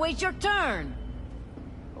down and wait your turn.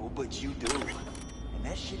 Oh, but you do. And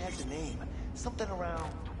that shit has a name. Something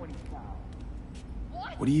around 20,000.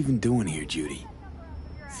 What are you even doing here, Judy?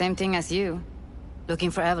 Same thing as you.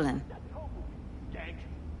 Looking for Evelyn.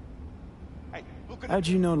 How'd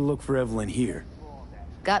you know to look for Evelyn here?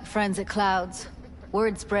 Got friends at Clouds.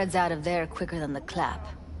 Word spreads out of there quicker than the clap.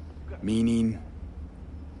 Meaning?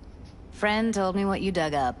 Friend told me what you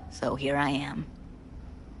dug up, so here I am.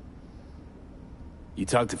 You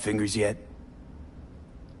talked to Fingers yet?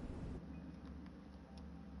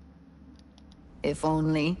 If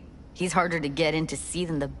only. He's harder to get in to see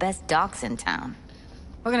than the best docks in town.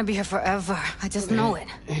 We're gonna be here forever. I just know it.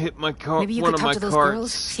 Hit my car. Maybe you one could of talk my to those carts.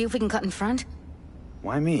 girls, see if we can cut in front?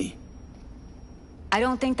 Why me? I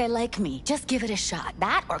don't think they like me. Just give it a shot.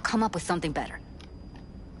 That or come up with something better.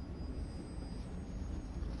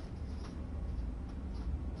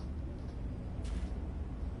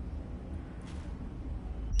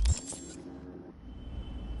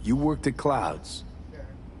 You worked at Clouds.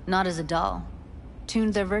 Not as a doll.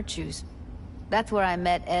 Tuned their virtues. That's where I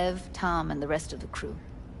met Ev, Tom, and the rest of the crew.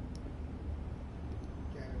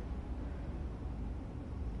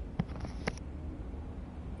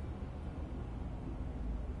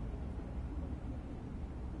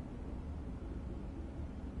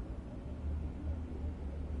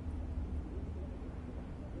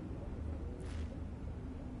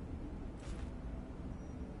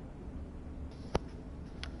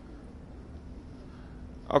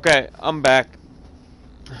 Okay, I'm back.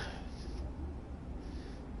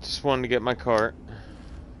 Just wanted to get my cart.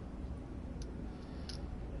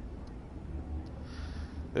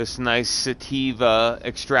 This nice sativa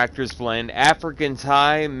extractors blend. African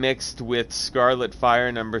Thai mixed with Scarlet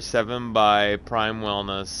Fire number 7 by Prime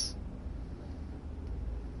Wellness.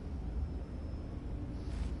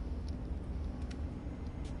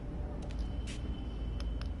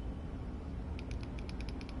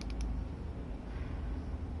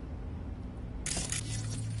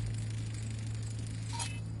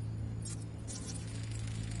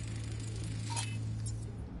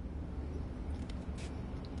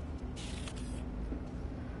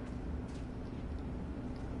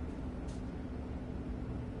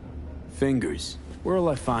 Fingers. Where'll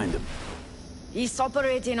I find him? He's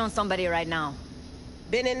operating on somebody right now.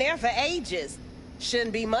 Been in there for ages.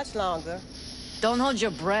 Shouldn't be much longer. Don't hold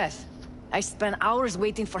your breath. I spent hours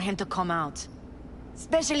waiting for him to come out.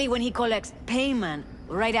 Especially when he collects payment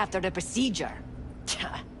right after the procedure.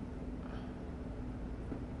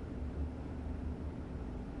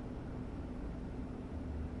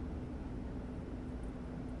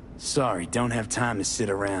 Sorry, don't have time to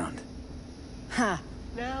sit around. Huh.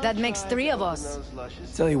 That makes 3 of us.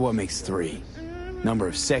 Tell you what makes 3. Number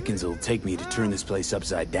of seconds it'll take me to turn this place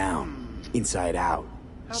upside down. Inside out.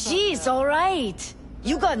 Jeez, alright.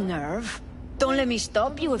 You got nerve. Don't let me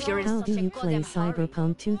stop you if you're in How do such a you play goddamn hurry.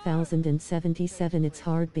 Cyberpunk 2077? It's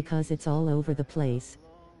hard because it's all over the place.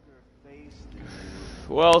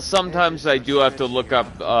 Well, sometimes I do have to look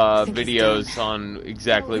up videos on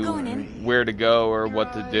exactly where to go or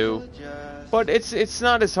what to do. But it's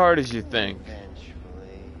not as hard as you think.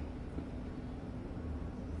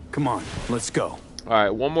 Come on, let's go.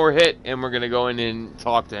 Alright, one more hit and we're gonna go in and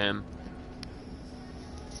talk to him.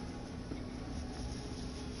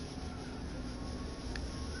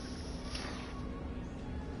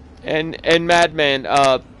 And Madman,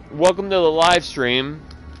 welcome to the live stream.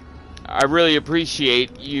 I really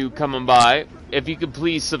appreciate you coming by. If you could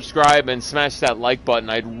please subscribe and smash that like button,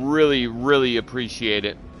 I'd really, really appreciate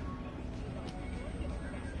it.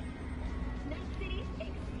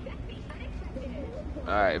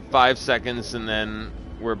 Alright, 5 seconds and then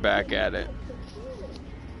we're back at it.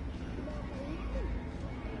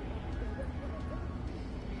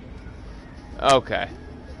 Okay.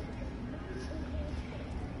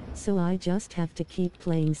 So I just have to keep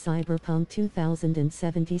playing Cyberpunk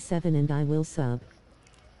 2077 and I will sub.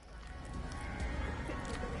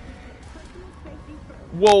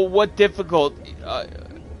 Well, what difficult?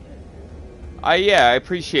 Yeah, I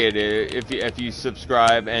appreciate it if you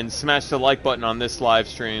subscribe and smash the like button on this live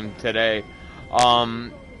stream today.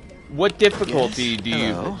 What difficulty do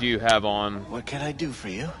you have on? What can I do for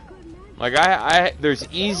you? Like there's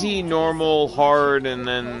easy, normal, hard, and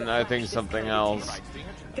then I think something else.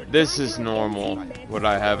 This is normal. What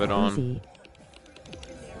I have it on. Easy.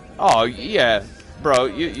 Oh yeah, bro.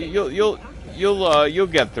 You'll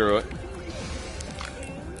get through it.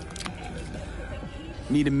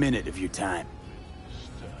 Need a minute of your time.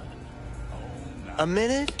 A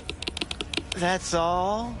minute? That's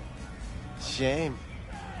all? Shame.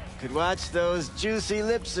 Could watch those juicy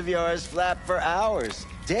lips of yours flap for hours,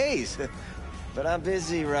 days. But I'm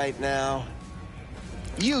busy right now.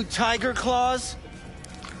 You Tiger Claws?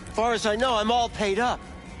 Far as I know, I'm all paid up.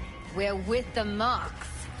 We're with the Mox.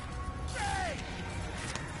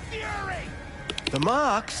 The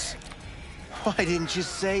Mox? Why didn't you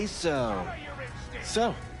say so?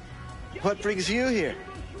 So, what brings you here?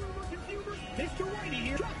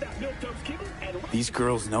 These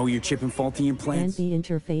girls know you're chipping faulty implants? And the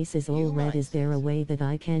interface is all red. Is there a way that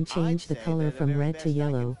I can change the color from red to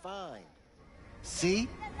yellow? See?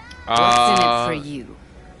 What's in it for you?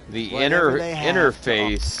 The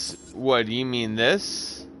interface. What do you mean?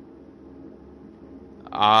 This?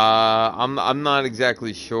 I'm not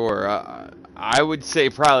exactly sure. I would say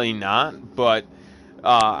probably not, but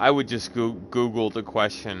I would just Google the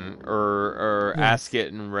question or ask it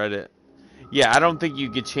in Reddit. Yeah, I don't think you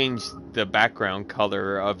could change the background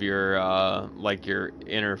color of your like your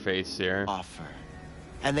interface there. Offer.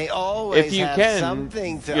 And they always if you have can,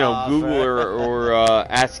 something to you know, offer. Google or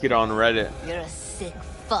ask it on Reddit. You're a sick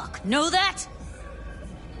fuck. Know that?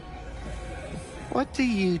 What do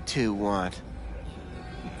you two want?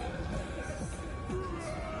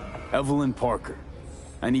 Evelyn Parker.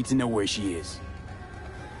 I need to know where she is.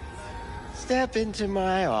 Step into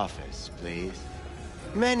my office, please.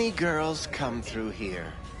 Many girls come through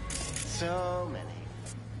here. So many.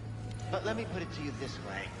 But let me put it to you this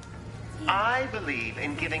way. I believe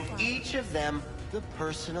in giving each of them the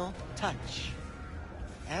personal touch.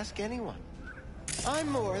 Ask anyone. I'm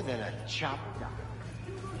more than a chop dog.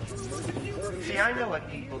 See, I know what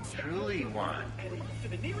people truly want.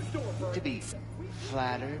 To be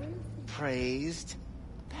flattered, praised,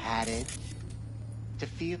 patted, to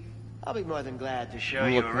feel... I'll be more than glad to show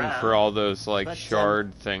I'm you looking around. for all those like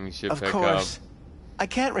shard things you pick up. Of course, I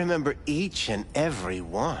can't remember each and every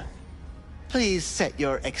one. Please set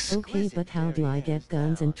your exquisite... Okay, but how do I get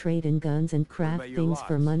guns and trade in guns and craft things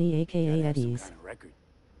for money, aka Eddies?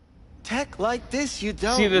 Tech like this, you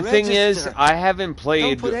don't See, the thing is, I haven't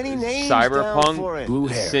played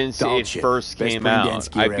Cyberpunk since it first came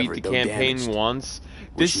out. I beat the campaign once.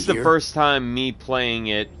 This is the first time me playing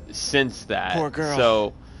it since that. Poor girl.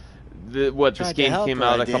 So, this game came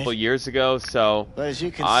out a couple years ago. So, but as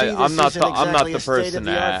you can see, I'm not the person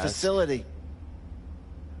to ask. Facility.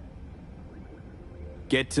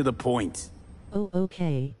 Get to the point. Oh,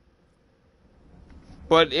 okay.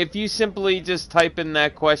 But if you simply just type in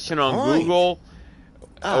that question on Google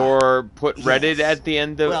or put Reddit at the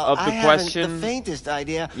end of the question, the faintest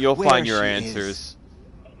idea you'll find your answers.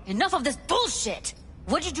 Enough of this bullshit!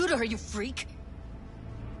 What'd you do to her, you freak?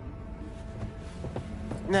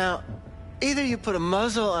 Now, either you put a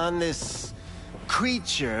muzzle on this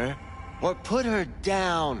creature or put her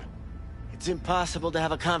down. It's impossible to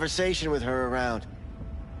have a conversation with her around.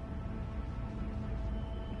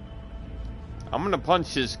 I'm gonna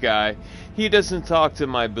punch this guy. He doesn't talk to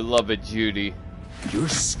my beloved Judy. You're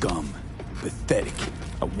scum. Pathetic.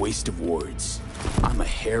 A waste of words. I'm a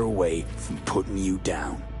hair away from putting you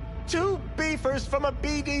down. 2 beefers from a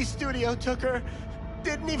BD studio took her.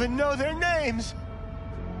 Didn't even know their names.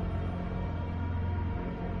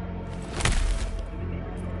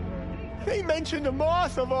 They mentioned a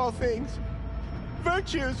moth of all things.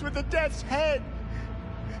 Virtues with the death's head.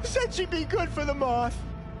 Said she'd be good for the moth.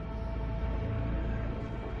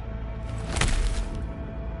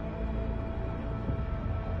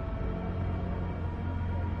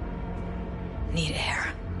 Need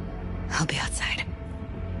air. I'll be outside.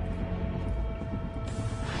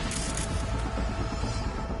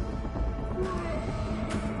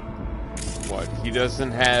 What? He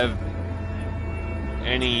doesn't have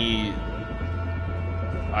any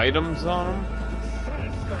items on him?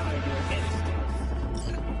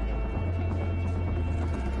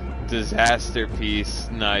 Disaster piece.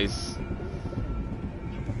 Nice.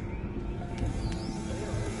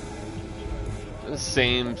 The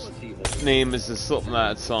same name as the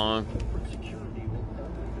Slipknot song.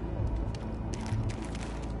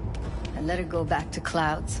 I let her go back to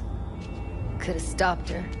Clouds. Could have stopped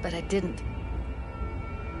her, but I didn't.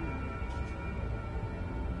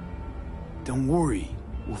 Don't worry.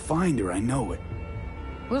 We'll find her, I know it.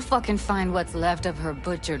 We'll fucking find what's left of her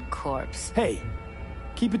butchered corpse. Hey,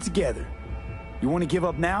 keep it together. You want to give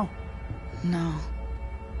up now? No.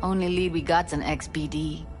 Only lead we got's an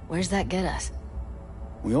XBD. Where's that get us?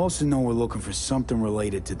 We also know we're looking for something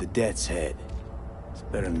related to the Death's Head. It's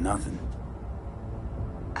better than nothing.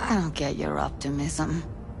 I don't get your optimism.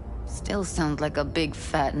 Still sounds like a big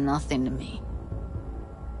fat nothing to me.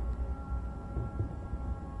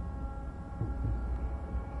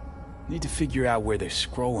 Need to figure out where they're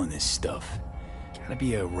scrolling this stuff. Gotta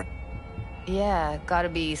be a... Yeah, gotta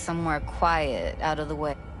be somewhere quiet, out of the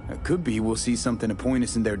way. It could be we'll see something to point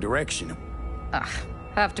us in their direction. Ugh,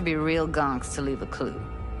 have to be real gonks to leave a clue.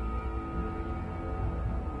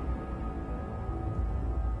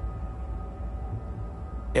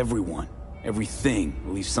 Everyone, everything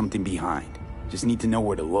leaves something behind. Just need to know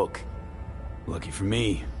where to look. Lucky for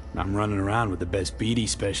me, I'm running around with the best BD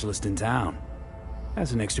specialist in town.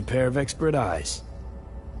 That's an extra pair of expert eyes.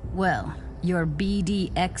 Well, your BD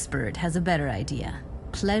expert has a better idea.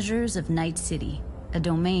 Pleasures of Night City, a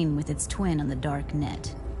domain with its twin on the dark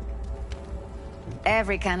net.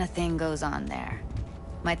 Every kind of thing goes on there.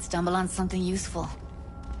 Might stumble on something useful.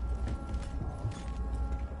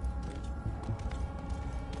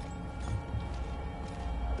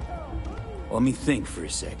 Let me think for a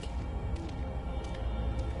sec.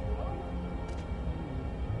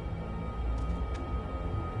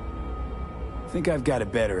 Think I've got a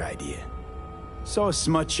better idea. Saw a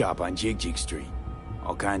smut shop on Jig Street.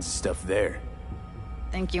 All kinds of stuff there.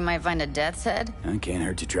 Think you might find a Death's Head? Can't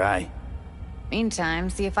hurt to try. Meantime,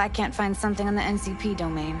 see if I can't find something on the NCP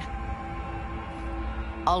domain.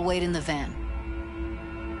 I'll wait in the van.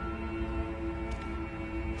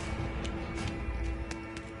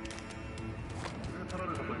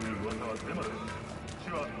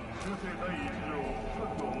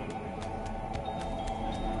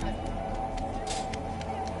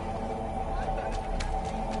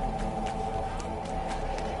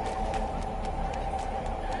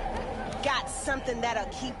 Got something that'll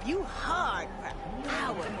keep you hard for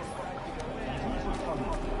hours.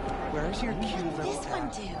 Where's your cube? This one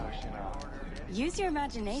do? Use your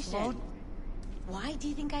imagination. Why do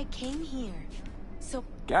you think I came here? So...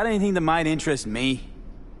 Got anything that might interest me?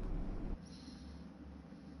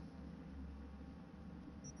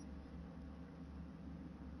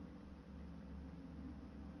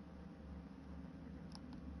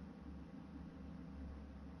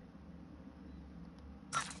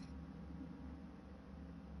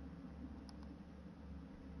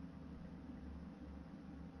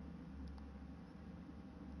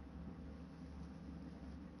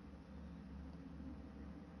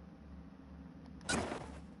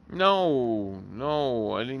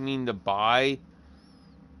 No, I didn't mean to buy.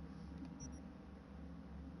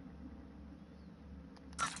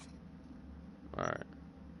 Alright.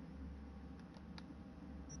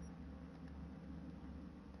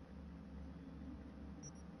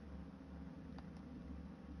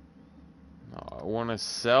 No, I want to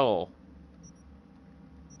sell.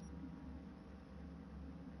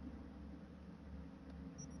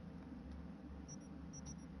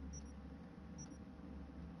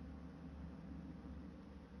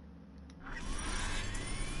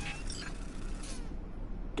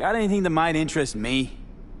 Got anything that might interest me?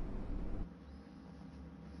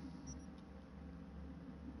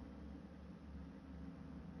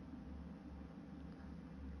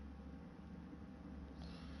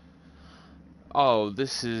 Oh,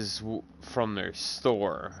 this is from their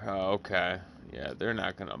store. Okay. Yeah, they're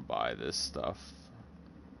not gonna buy this stuff.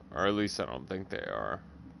 Or at least I don't think they are.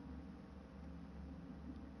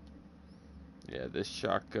 Yeah, this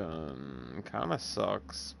shotgun kinda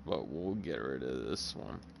sucks, but we'll get rid of this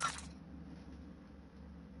one.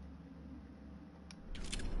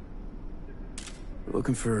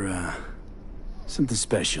 Looking for, something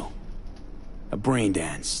special. A brain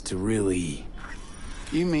dance to really...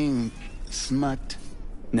 You mean smut?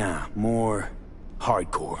 Nah, more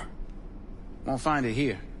hardcore. Won't find it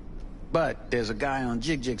here. But there's a guy on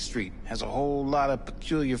Jig Street, has a whole lot of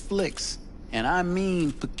peculiar flicks. And I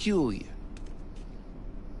mean peculiar.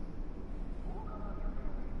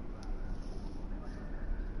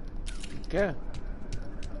 Okay.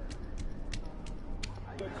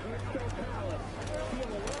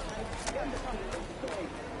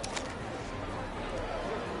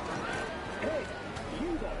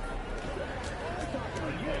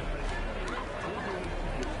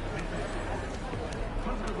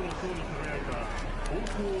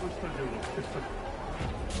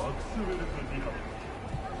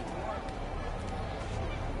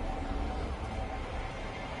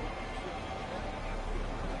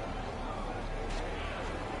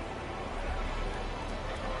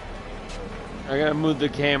 I gotta move the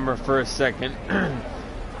camera for a second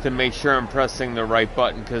to make sure I'm pressing the right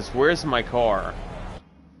button, because where's my car?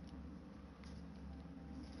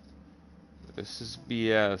 This is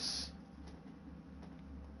BS.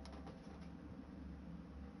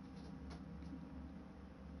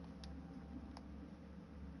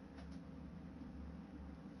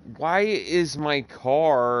 Why is my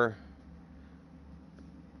car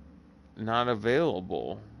not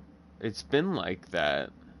available? It's been like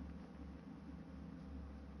that.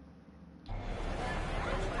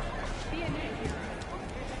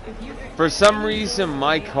 For some reason,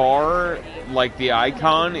 my car, like the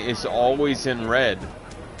icon, is always in red.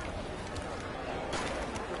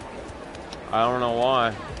 I don't know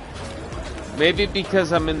why. Maybe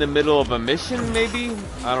because I'm in the middle of a mission, maybe?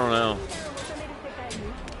 I don't know.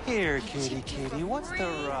 Here, kitty, what's the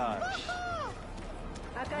rush?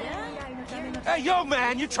 Hey, yo,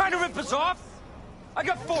 man, you trying to rip us off? I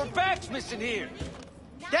got 4 bags missing here.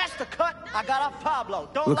 That's the cut I got off Pablo.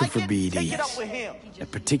 Don't Looking like for it? BDs. Take it up with him. A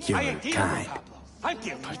particular I ain't dealing kind. with Pablo. I'm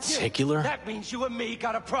dealing with you. Particular? That means you and me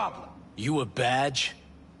got a problem. You a badge?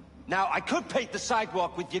 Now, I could paint the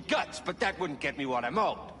sidewalk with your guts, but that wouldn't get me what I'm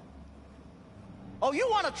owed. Oh, you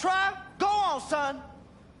want to try? Go on, son.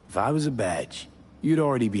 If I was a badge, you'd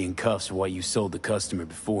already be in cuffs for what you sold the customer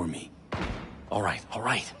before me. All right.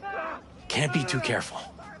 Can't be too careful.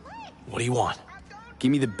 What do you want?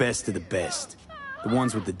 Give me the best of the best. The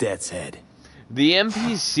ones with the death's head. The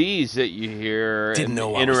NPCs that you hear and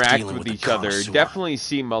interact with each other definitely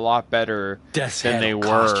seem a lot better than they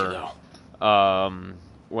were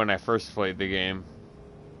when I first played the game.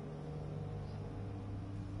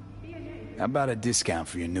 How about a discount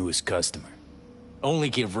for your newest customer?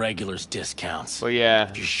 Only give regulars discounts. But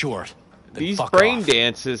yeah, if you're short, then these fuck brain off.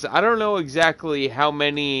 dances, I don't know exactly how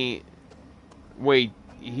many. Wait,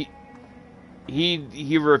 he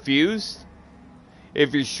refused?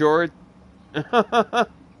 If you're short,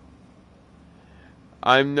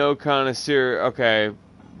 I'm no connoisseur. Okay,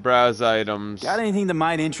 browse items. Got anything that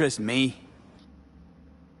might interest me?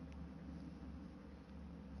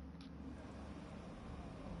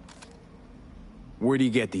 Where do you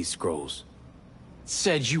get these scrolls?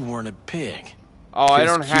 Said you weren't a pig. Oh, I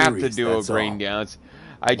Just don't have to curious, do a that's brain all. dance.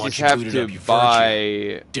 I Once just you have booted to up your buy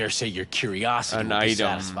virtue, dare say your curiosity an will be item.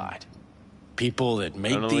 satisfied. People that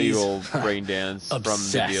make An these illegal brain dance from the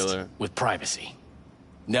obsessed dealer. with privacy.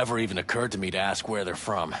 Never even occurred to me to ask where they're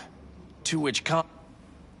from. To which Got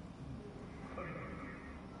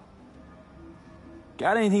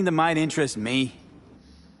anything that might interest me?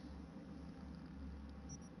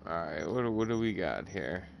 Alright, what do we got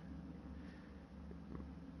here?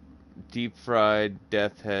 Deep fried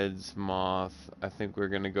death heads moth. I think we're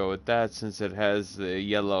gonna go with that since it has the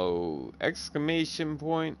yellow exclamation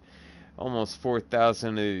point. Almost 4,000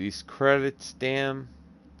 of these credits, damn.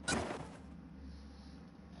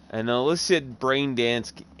 An illicit brain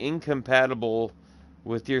dance incompatible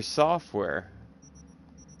with your software.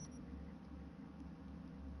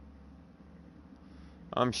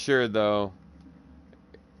 I'm sure though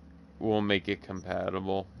we'll make it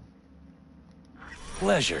compatible.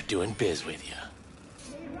 pleasure doing biz with you.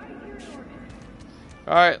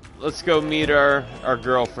 Alright, let's go meet our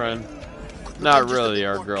girlfriend. Not really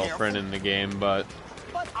our girlfriend in the game, but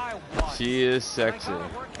she is sexy.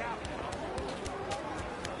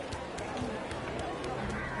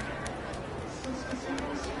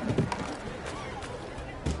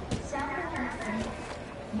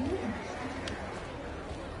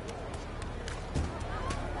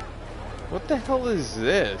 What the hell is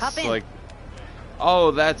this? Like,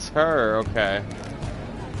 oh, that's her. Okay.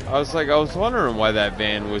 I was wondering why that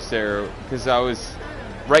van was there, because I was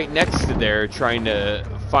right next to there trying to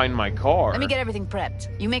find my car. Let me get everything prepped.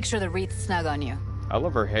 You make sure the wreath's snug on you. I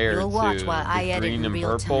love her hair You'll watch too. while I The edit green in and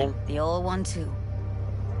real purple. time. The old one too.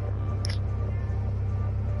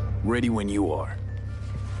 Ready when you are.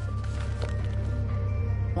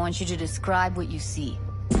 Want you to describe what you see.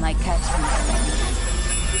 My catchphrase.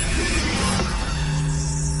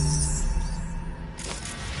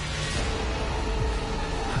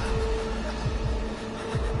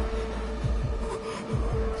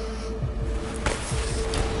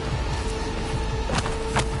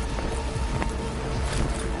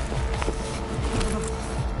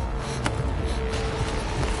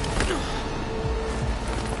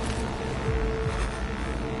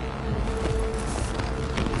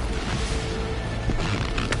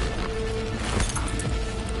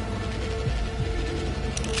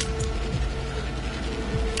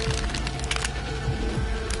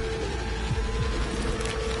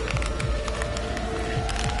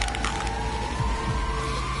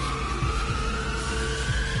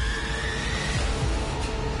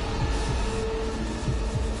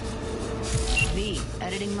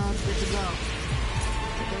 Editing mode's good to go.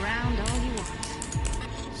 Stick around all you want.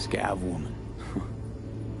 Scav woman.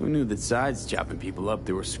 Who knew that besides chopping people up,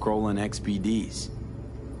 they were scrolling XPDs?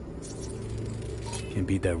 Can't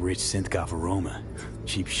beat that rich synth-goth aroma.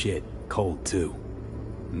 Cheap shit. Cold, too.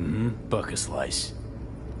 Buck a slice.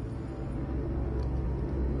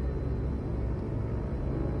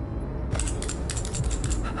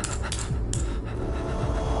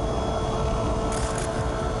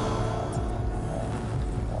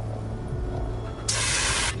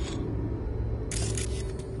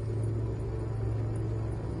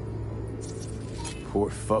 Poor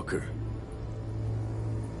fucker.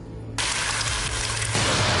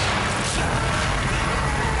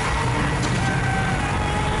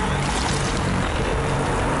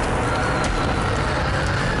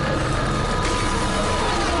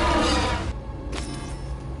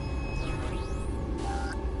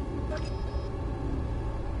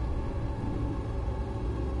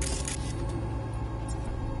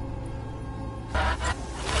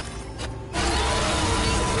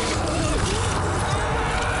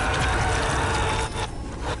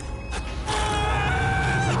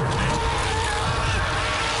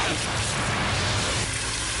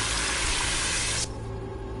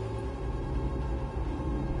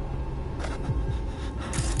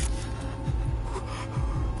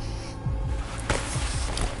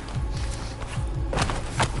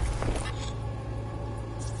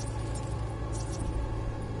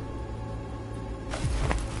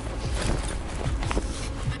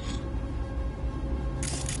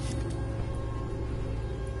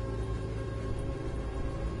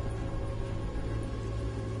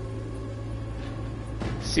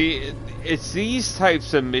 See, it's these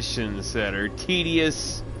types of missions that are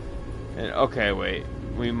tedious. And okay, wait.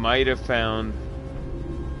 We might have found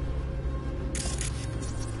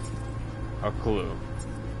a clue.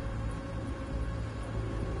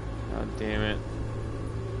 God damn it.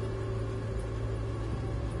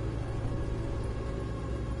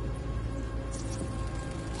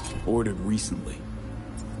 Ordered recently.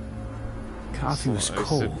 Coffee was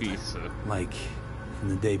cold, like from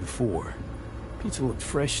the day before. Pizza looked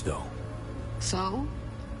fresh, though. So?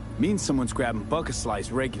 Means someone's grabbing bucket slice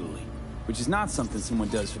regularly, which is not something someone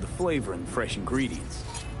does for the flavor and fresh ingredients.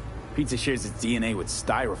 Pizza shares its DNA with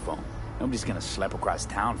styrofoam. Nobody's gonna schlep across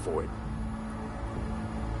town for it.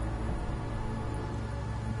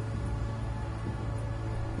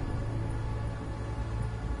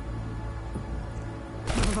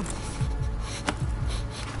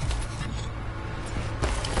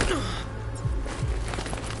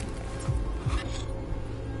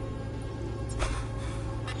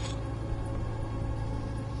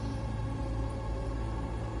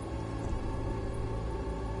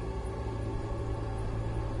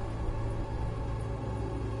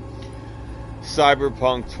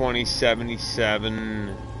 Cyberpunk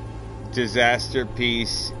 2077, disaster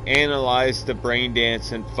piece, analyze the brain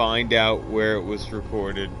dance and find out where it was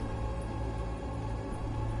recorded.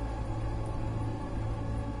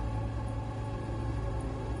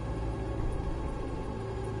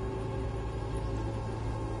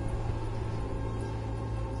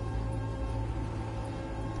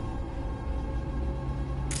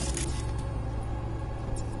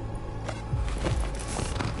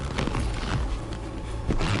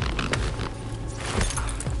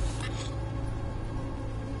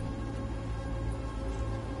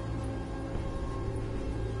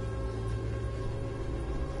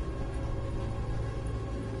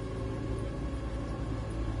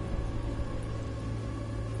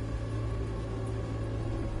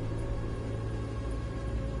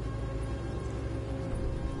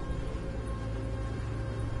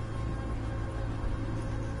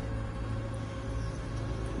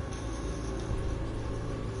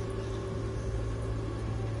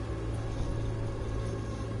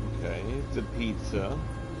 The pizza.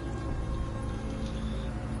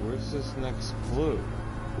 Where's this next clue?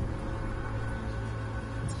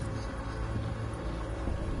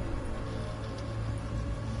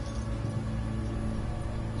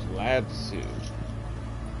 Lab suit.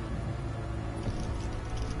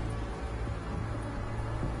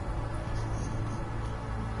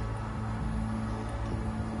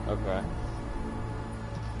 Okay.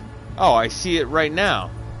 Oh, I see it right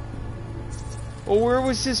now. Well, where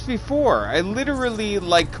was this before? I literally,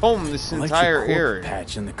 like, combed this entire area.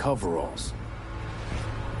 Patch in the coveralls.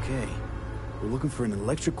 Okay. We're looking for an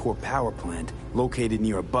electric core power plant located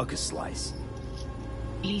near a bucket slice.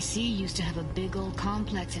 EC used to have a big old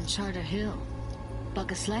complex in Charter Hill.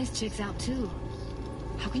 Bucket Slice checks out too.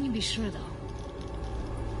 How can you be sure, though?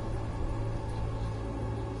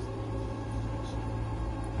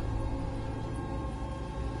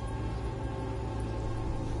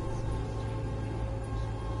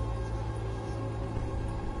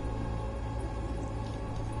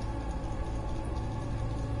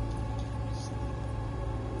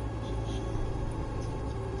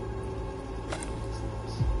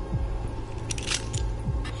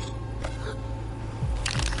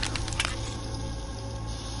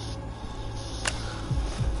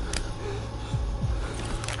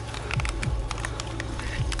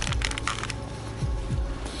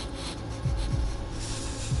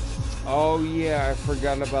 Oh yeah, I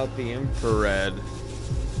forgot about the infrared.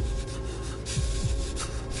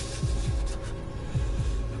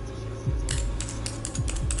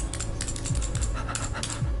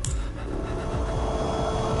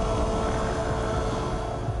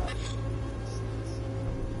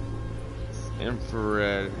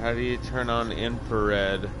 Infrared. How do you turn on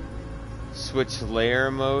infrared? Switch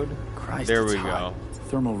layer mode? Christ, there it's we hot. go.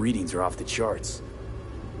 Thermal readings are off the charts.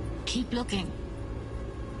 Keep looking.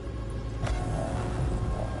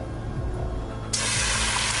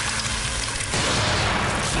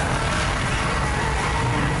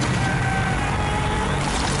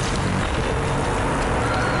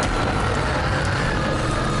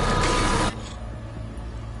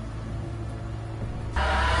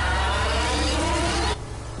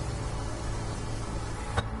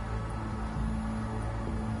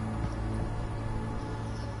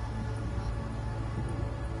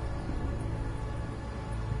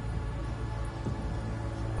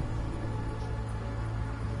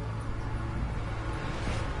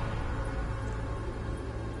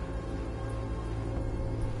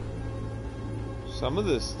 Some of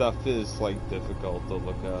this stuff is like difficult to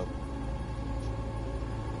look up.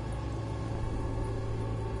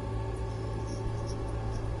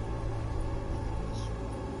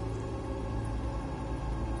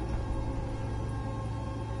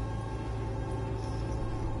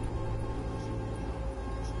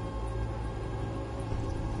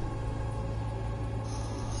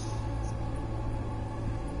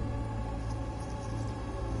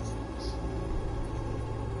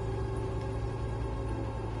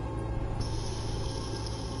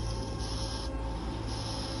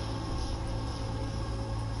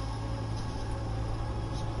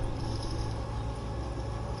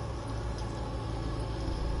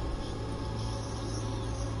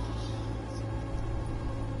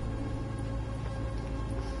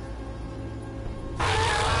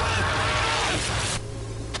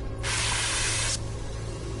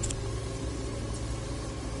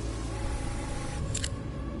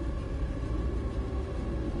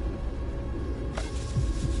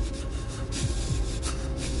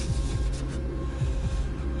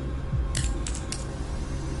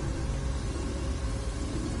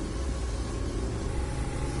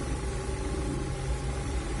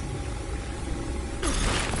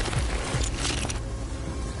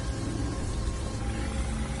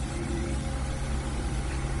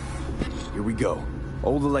 Here we go.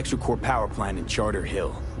 Old electrical power plant in Charter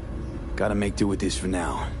Hill. Gotta make do with this for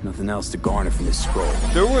now. Nothing else to garner from this scroll.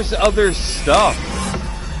 There was other stuff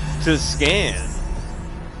to scan.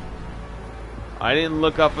 I didn't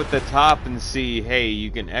look up at the top and see, hey, you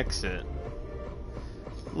can exit.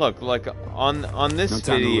 Look, like on this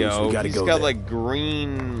video, he's got there. Like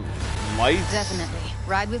green lights. Definitely.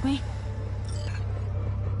 Ride with me?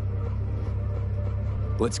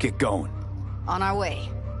 Let's get going. On our way.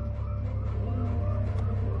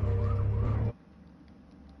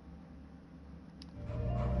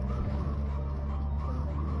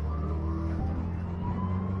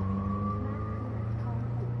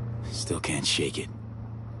 Still can't shake it.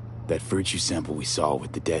 That virtue sample we saw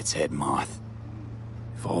with the Death's Head moth.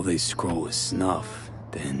 If all they scroll is snuff,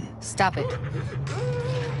 then... Stop it.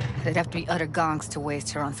 They'd have to be utter gonks to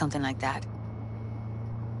waste her on something like that.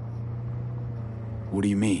 What do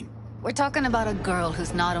you mean? We're talking about a girl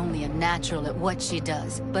who's not only a natural at what she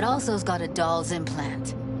does, but also's got a doll's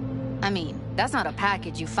implant. I mean, that's not a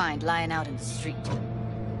package you find lying out in the street.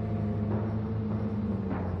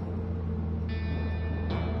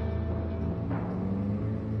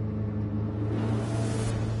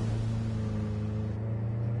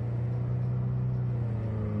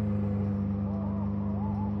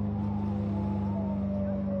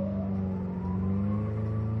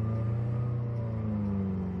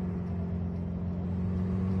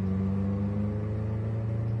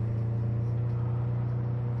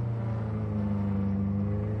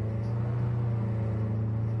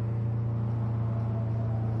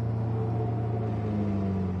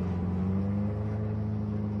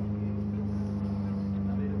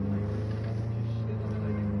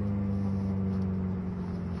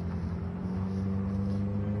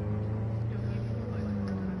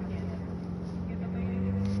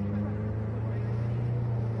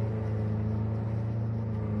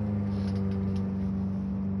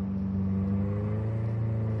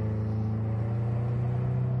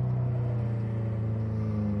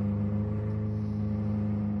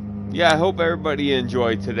 Yeah, I hope everybody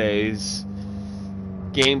enjoyed today's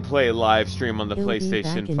gameplay live stream on the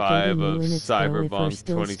PlayStation 5 of Cyberpunk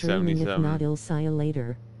 2077. If not, I'll see you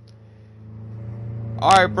later.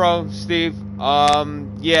 Alright, bro, Steve.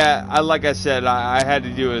 Yeah, like I said, I had to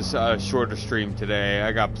do a shorter stream today.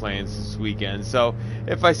 I got plans this weekend. So,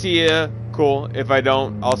 if I see you, cool. If I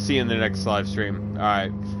don't, I'll see you in the next live stream.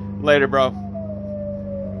 Alright. Later, bro.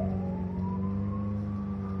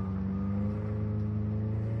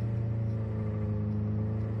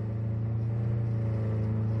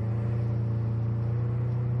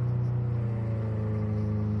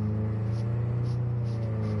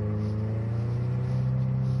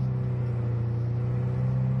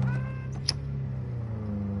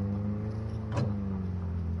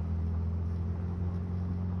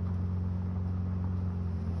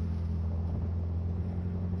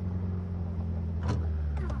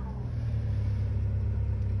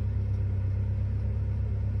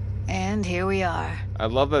 And here we are. I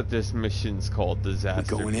love that this mission's called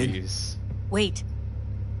Disaster Fees. Wait.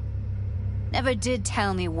 Never did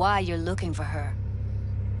tell me why you're looking for her.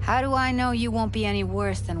 How do I know you won't be any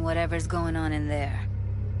worse than whatever's going on in there?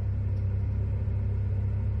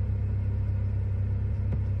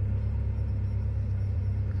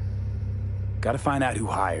 Gotta find out who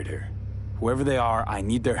hired her. Whoever they are, I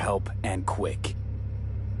need their help, and quick.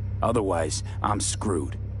 Otherwise, I'm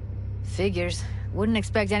screwed. Figures. Wouldn't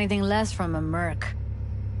expect anything less from a merc.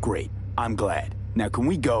 Great. I'm glad. Now can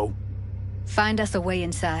we go? Find us a way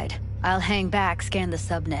inside. I'll hang back, scan the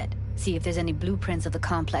subnet, see if there's any blueprints of the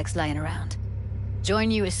complex lying around.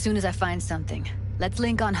 Join you as soon as I find something. Let's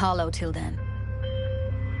link on Hollow till then.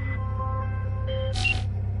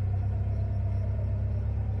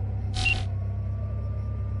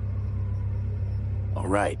 All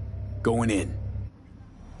right. Going in.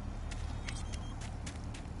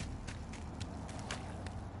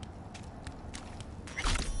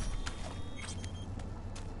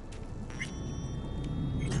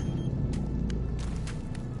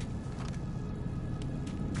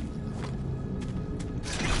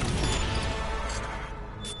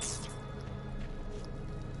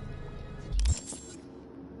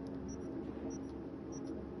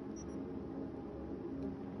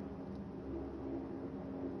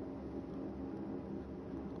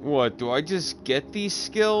 What, do I just get these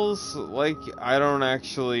skills? Like, I don't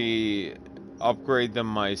actually upgrade them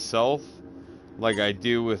myself like I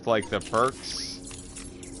do with, like, the perks?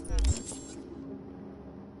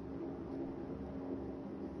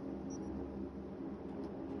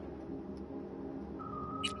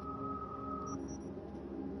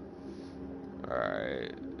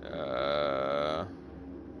 Alright,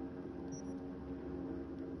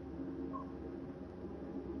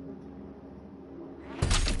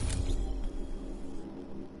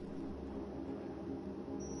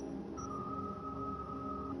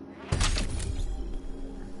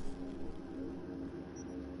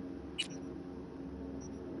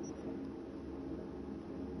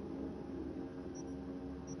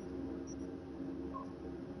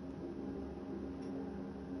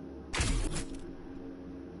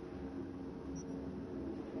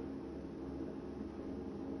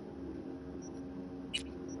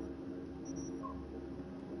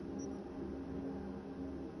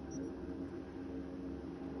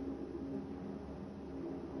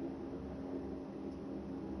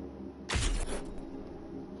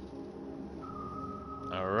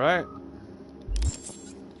 Alright.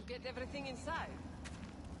 Get everything inside?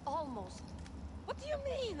 Almost. What do you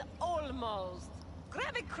mean, almost?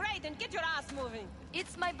 Grab a crate and get your ass moving.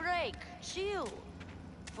 It's my break. Chill.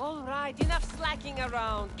 All right, enough slacking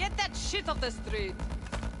around. Get that shit off the street.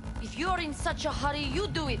 If you're in such a hurry, you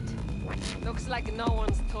do it. Looks like no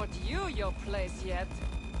one's taught you your place yet.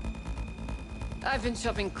 I've been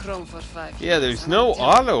shopping Chrome for 5 years. Yeah, there's no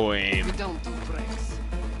auto aim. We don't do breaks.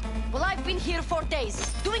 Well, I've been here for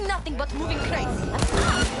days, doing nothing but moving crates.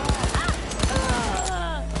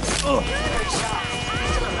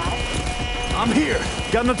 I'm here.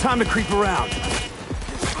 Got enough time to creep around.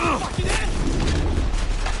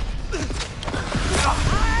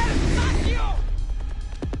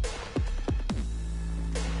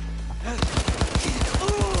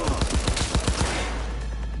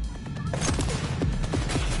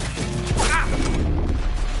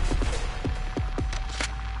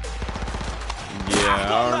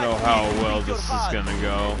 I don't know how well this is gonna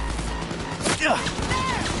go.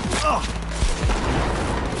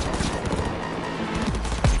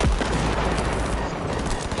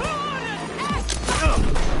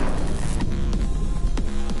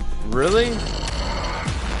 Really?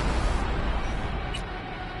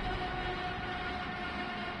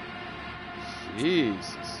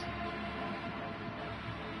 Jesus.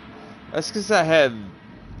 That's because I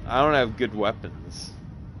don't have good weapons.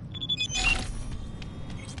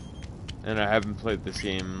 And I haven't played this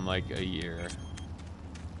game in like a year.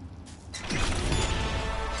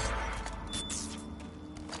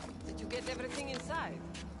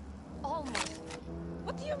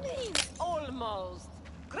 almost.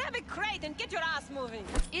 Grab a crate and get your ass moving.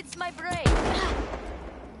 It's my break.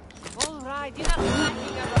 All right, you're not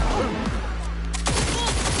lacking around.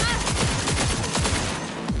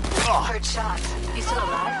 Heard shots. You still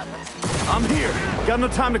alive? I'm here. Got no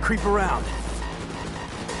time to creep around.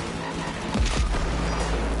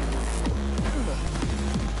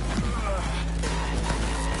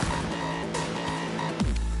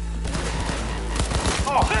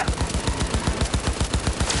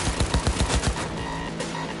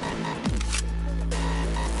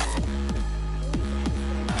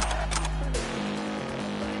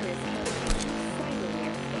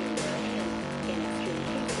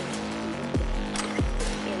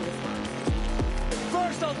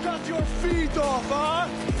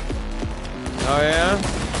 Oh yeah?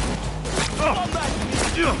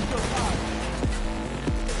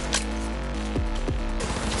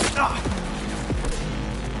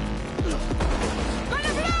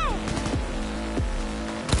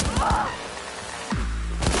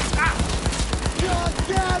 God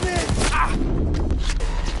damn it!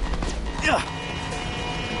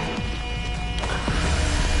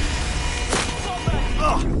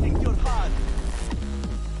 You think you're hard?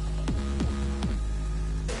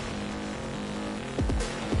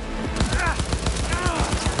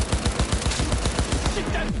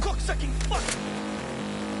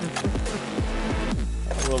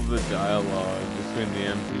 I love the dialogue between the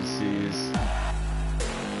NPCs.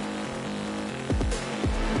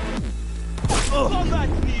 Come at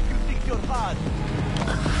me if you think you're hard.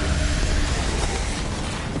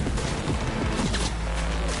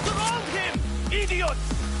 Surround him, idiots!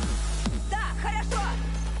 Да, хорошо.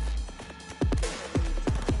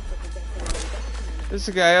 There's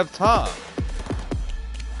a guy up top.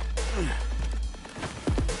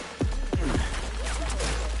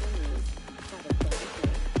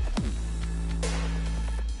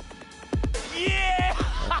 Yeah!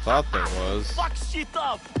 I thought there was. Fuck shit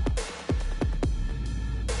up!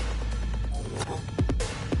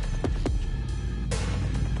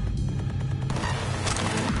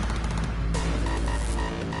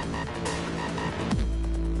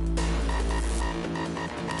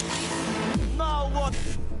 Now what?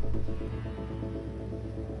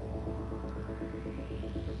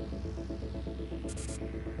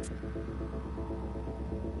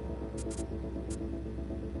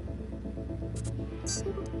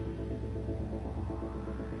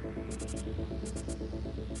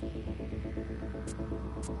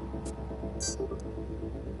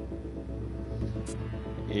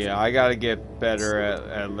 Yeah, I gotta get better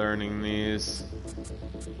at learning these.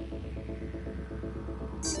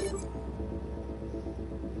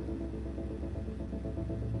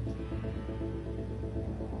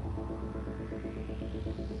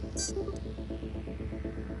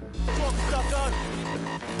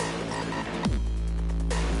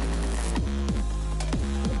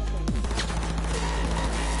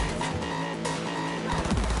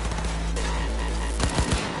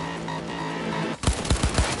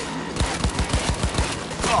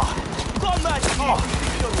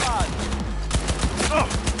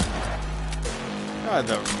 God,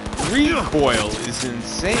 the recoil is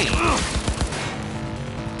insane.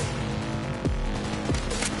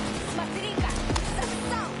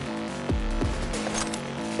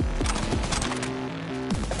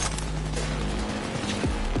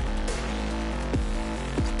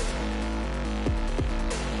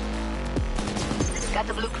 Got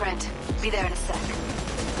the blueprint. Be there in a sec.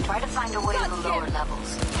 Try to find a way to the lower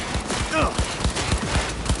levels.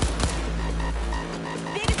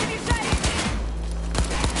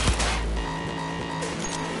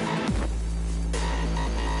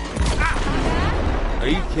 Are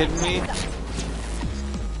you kidding me?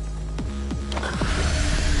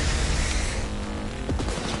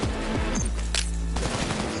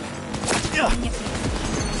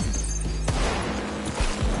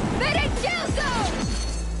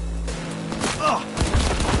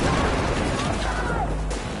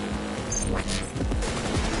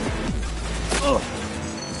 Oh,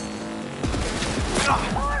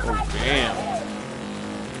 damn.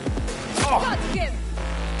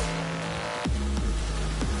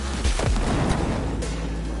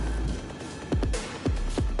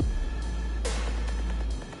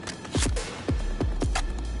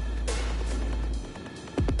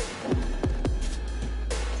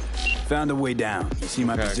 Found a way down. You see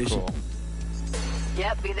my position? Cool.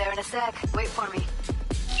 Yep, be there in a sec. Wait for me.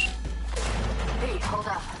 Hey, hold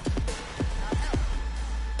up.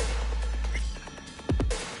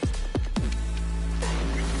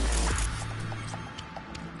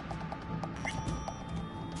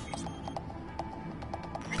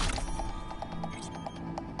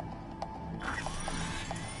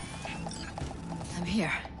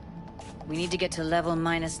 here. We need to get to level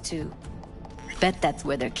 -2. Bet that's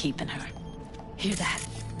where they're keeping her. Hear that?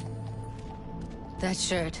 That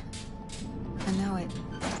shirt. I know it.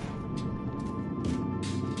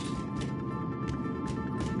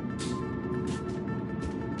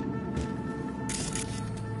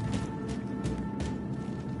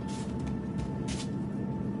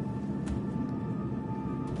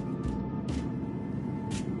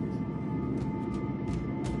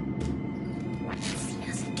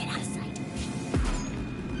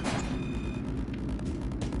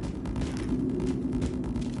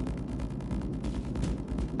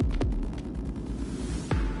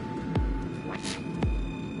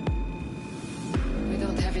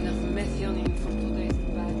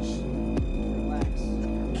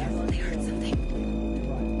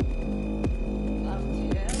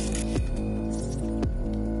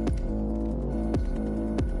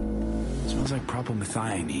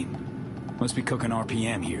 Methionine. Must be cooking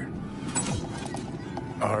RPM here.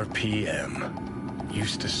 RPM.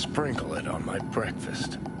 Used to sprinkle it on my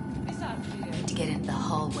breakfast. Need to get into the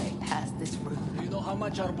hallway past this room.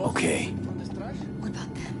 Okay. What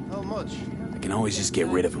about them? How much? I can always just get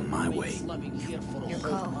rid of them my way. Your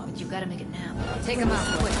call, but you gotta make it now. Take them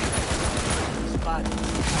out quick.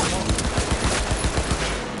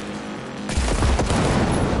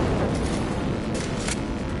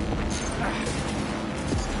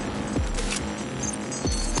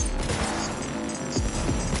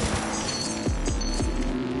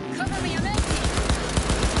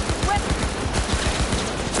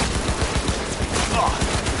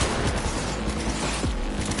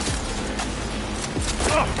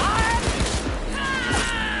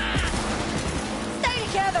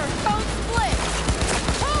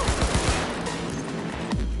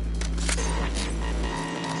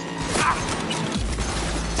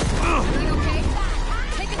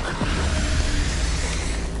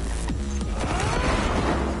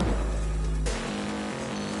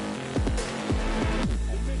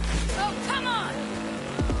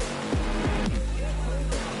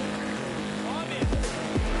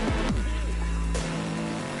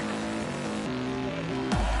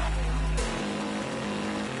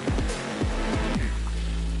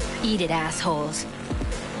 Eat it, assholes.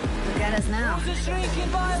 Look at us now.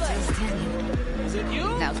 Is it you?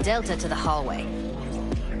 Now Delta to the hallway.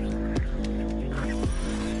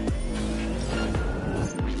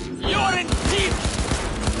 You're in deep!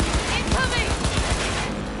 Incoming!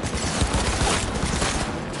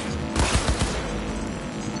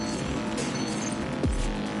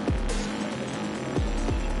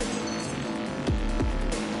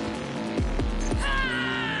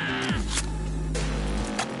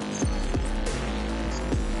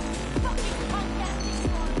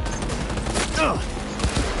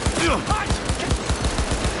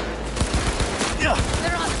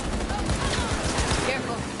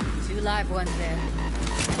 Live ones there.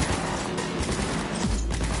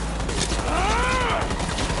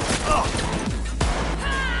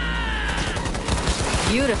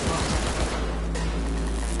 Beautiful.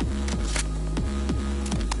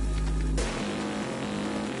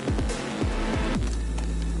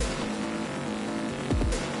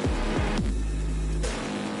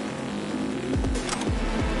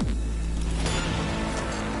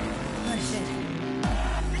 Oh shit.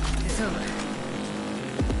 It's over.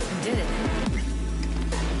 Did it.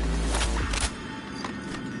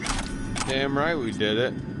 Damn right we did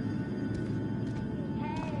it.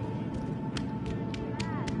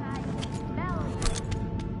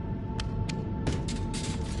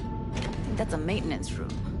 I think that's a maintenance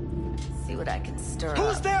room. See what I can stir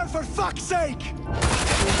Who's up. there, for fuck's sake?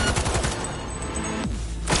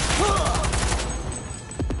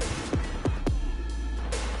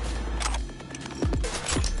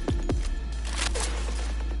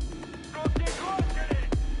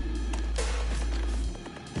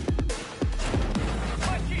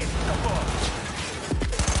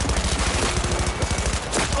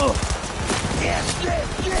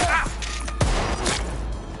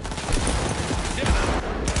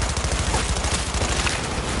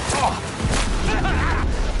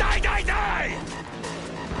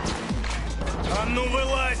 Ну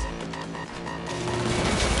вылазь!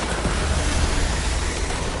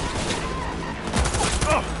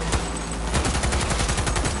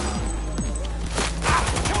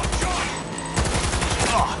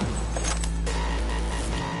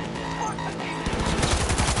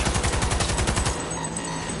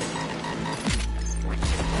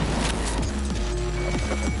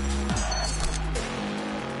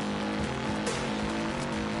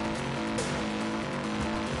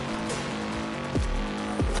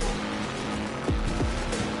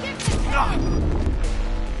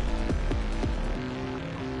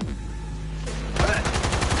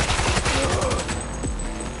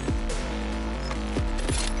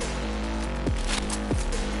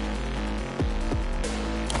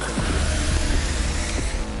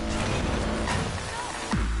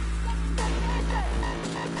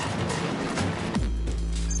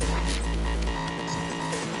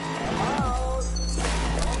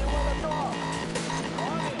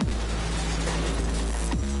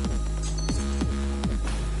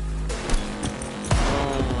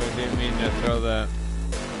 know that.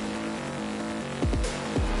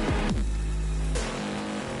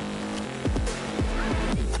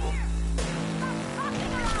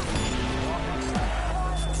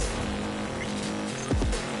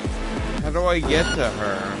 How do I get to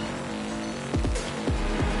her?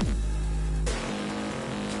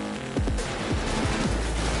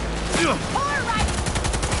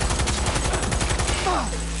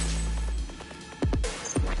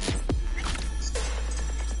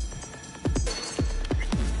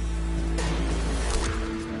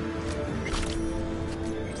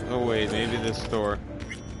 Oh wait, maybe this door.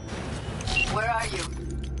 Where are you?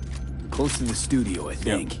 Close to the studio, I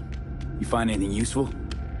think. You find anything useful?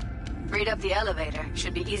 Freed up the elevator.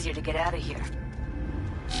 Should be easier to get out of here.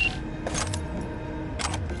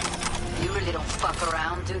 You really don't fuck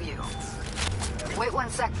around, do you? Wait 1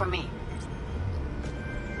 sec for me.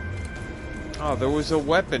 Oh, there was a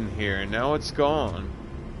weapon here, and now it's gone.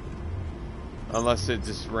 Unless it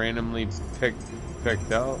just randomly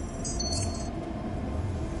picked up.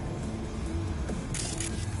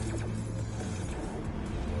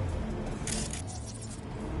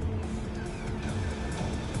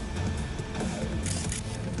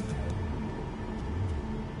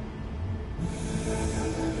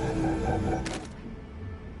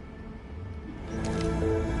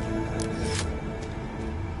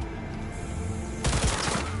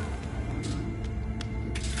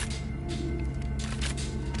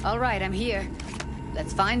 All right, I'm here.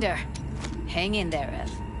 Let's find her. Hang in there,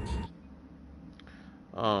 Ev.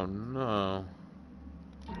 Oh no.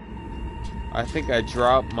 I think I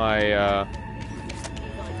dropped my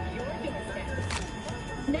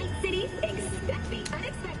Night City, expect the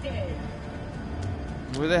unexpected.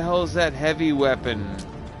 where the hell is that heavy weapon?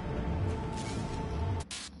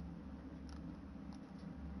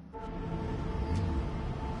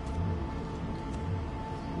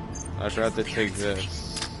 I'd rather take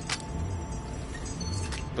this.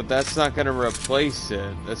 But that's not gonna replace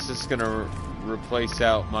it. That's just gonna replace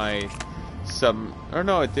out my or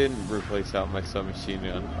no, it didn't replace out my submachine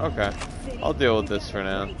gun. Okay. I'll deal with this for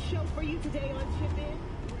now.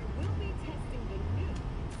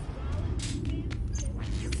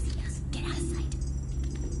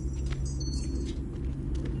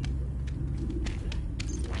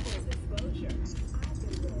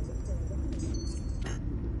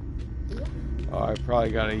 Oh, I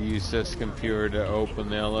probably gotta use this computer to open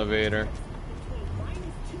the elevator.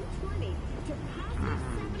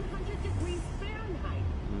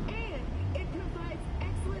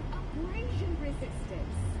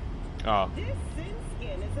 Oh. This Sin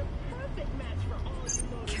skin is a perfect match for all you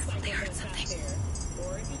motorcycle nerds out there.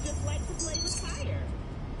 Or if you just like to play with fire.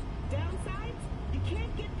 Downsides, you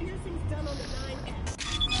can't get piercings done on the 9S.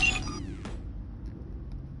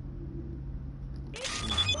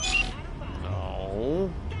 No.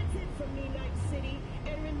 That's it from me, Night City.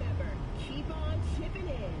 And remember, keep on chipping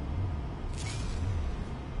in.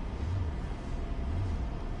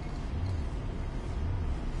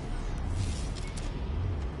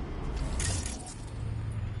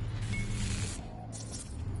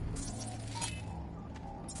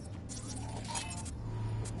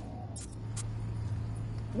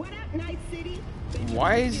 What up, Night City?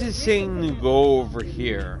 Why is it saying to go over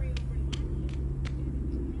here?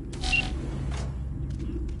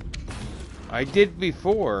 I did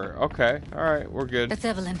before. Okay, alright, we're good. That's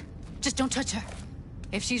Evelyn. Just don't touch her.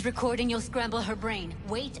 If she's recording, you'll scramble her brain.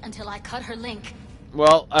 Wait until I cut her link.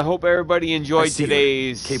 Well, I hope everybody enjoyed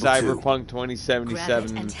today's Cyberpunk Grab it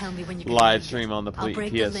 2077 and tell me when you can live make stream it. on the I'll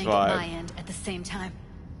break the link at my PS5. end at the same time.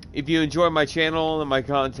 If you enjoy my channel and my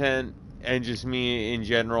content, and just me in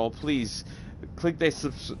general, please click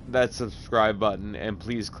that subscribe button, and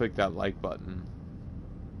please click that like button.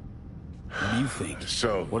 What do you think?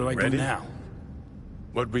 So, what do I ready? do now?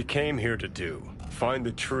 What we came here to do. Find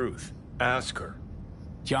the truth. Ask her.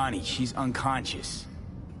 Johnny, she's unconscious.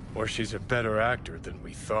 Or she's a better actor than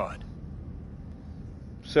we thought.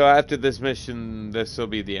 So after this mission, this will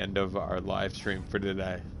be the end of our live stream for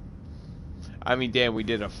today. I mean, damn, we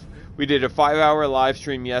did a 5-hour live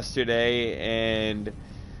stream yesterday and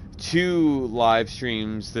 2 live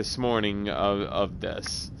streams this morning of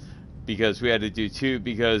this, because we had to do 2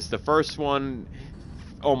 because the first one,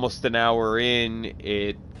 almost an hour in,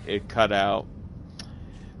 it cut out.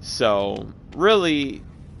 So really,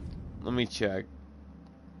 let me check.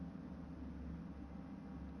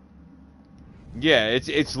 Yeah,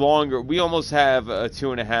 it's longer. We almost have a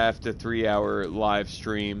 2.5 to 3 hour live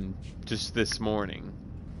stream just this morning.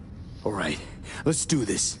 All right, let's do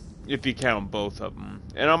this. If you count both of them,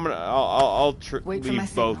 and I'll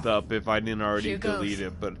leave both up if I didn't already delete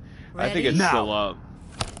it, but I think it's still up.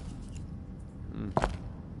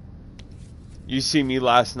 You see me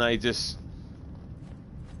last night just...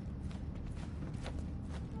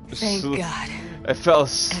 Thank God. I fell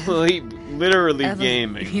asleep, literally Evelyn,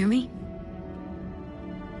 gaming. You hear me?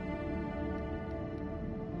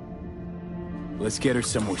 Let's get her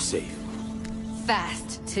somewhere safe.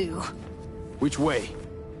 Fast, too. Which way?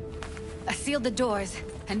 I sealed the doors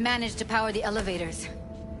and managed to power the elevators.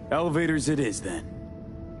 Elevators it is, then.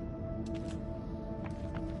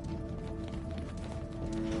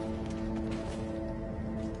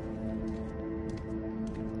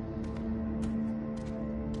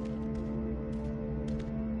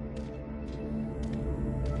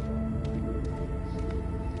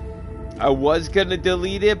 I was gonna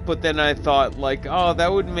delete it, but then I thought, like, oh,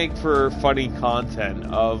 that would make for funny content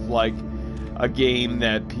of, like, a game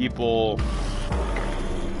that people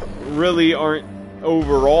really aren't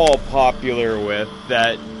overall popular with,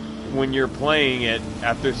 that when you're playing it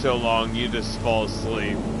after so long, you just fall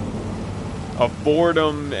asleep. Of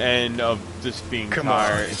boredom and of just being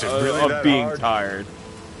tired. Is it really of that being hard? tired.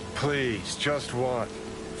 Please, just one.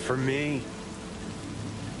 For me.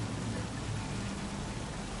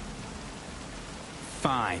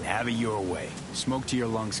 Fine, have it your way. Smoke to your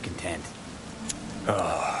lungs' content.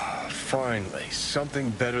 Ah, finally. Something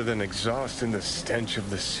better than exhaust and the stench of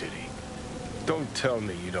the city. Don't tell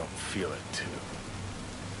me you don't feel it, too.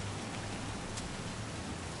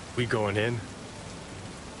 We going in?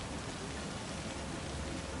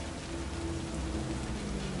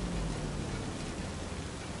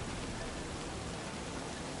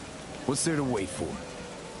 What's there to wait for?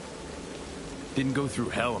 Didn't go through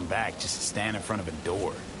hell and back just to stand in front of a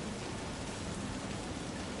door.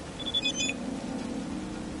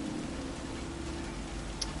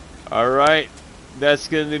 Alright, that's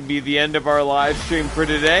going to be the end of our live stream for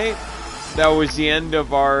today. That was the end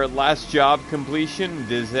of our last job completion,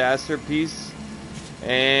 Disaster Piece.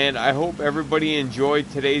 And I hope everybody enjoyed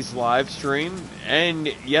today's live stream and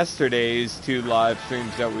yesterday's 2 live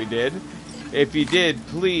streams that we did. If you did,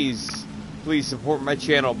 please support my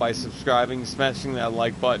channel by subscribing, smashing that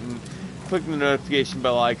like button, clicking the notification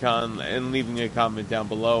bell icon, and leaving a comment down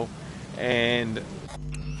below. And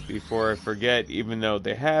before I forget, even though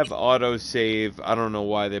they have autosave, I don't know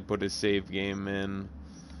why they put a save game in,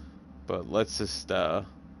 but let's just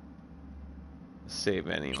save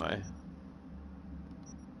anyway.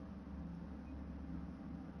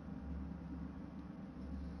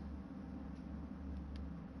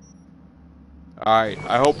 Alright,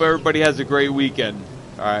 I hope everybody has a great weekend.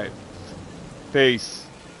 Alright, peace.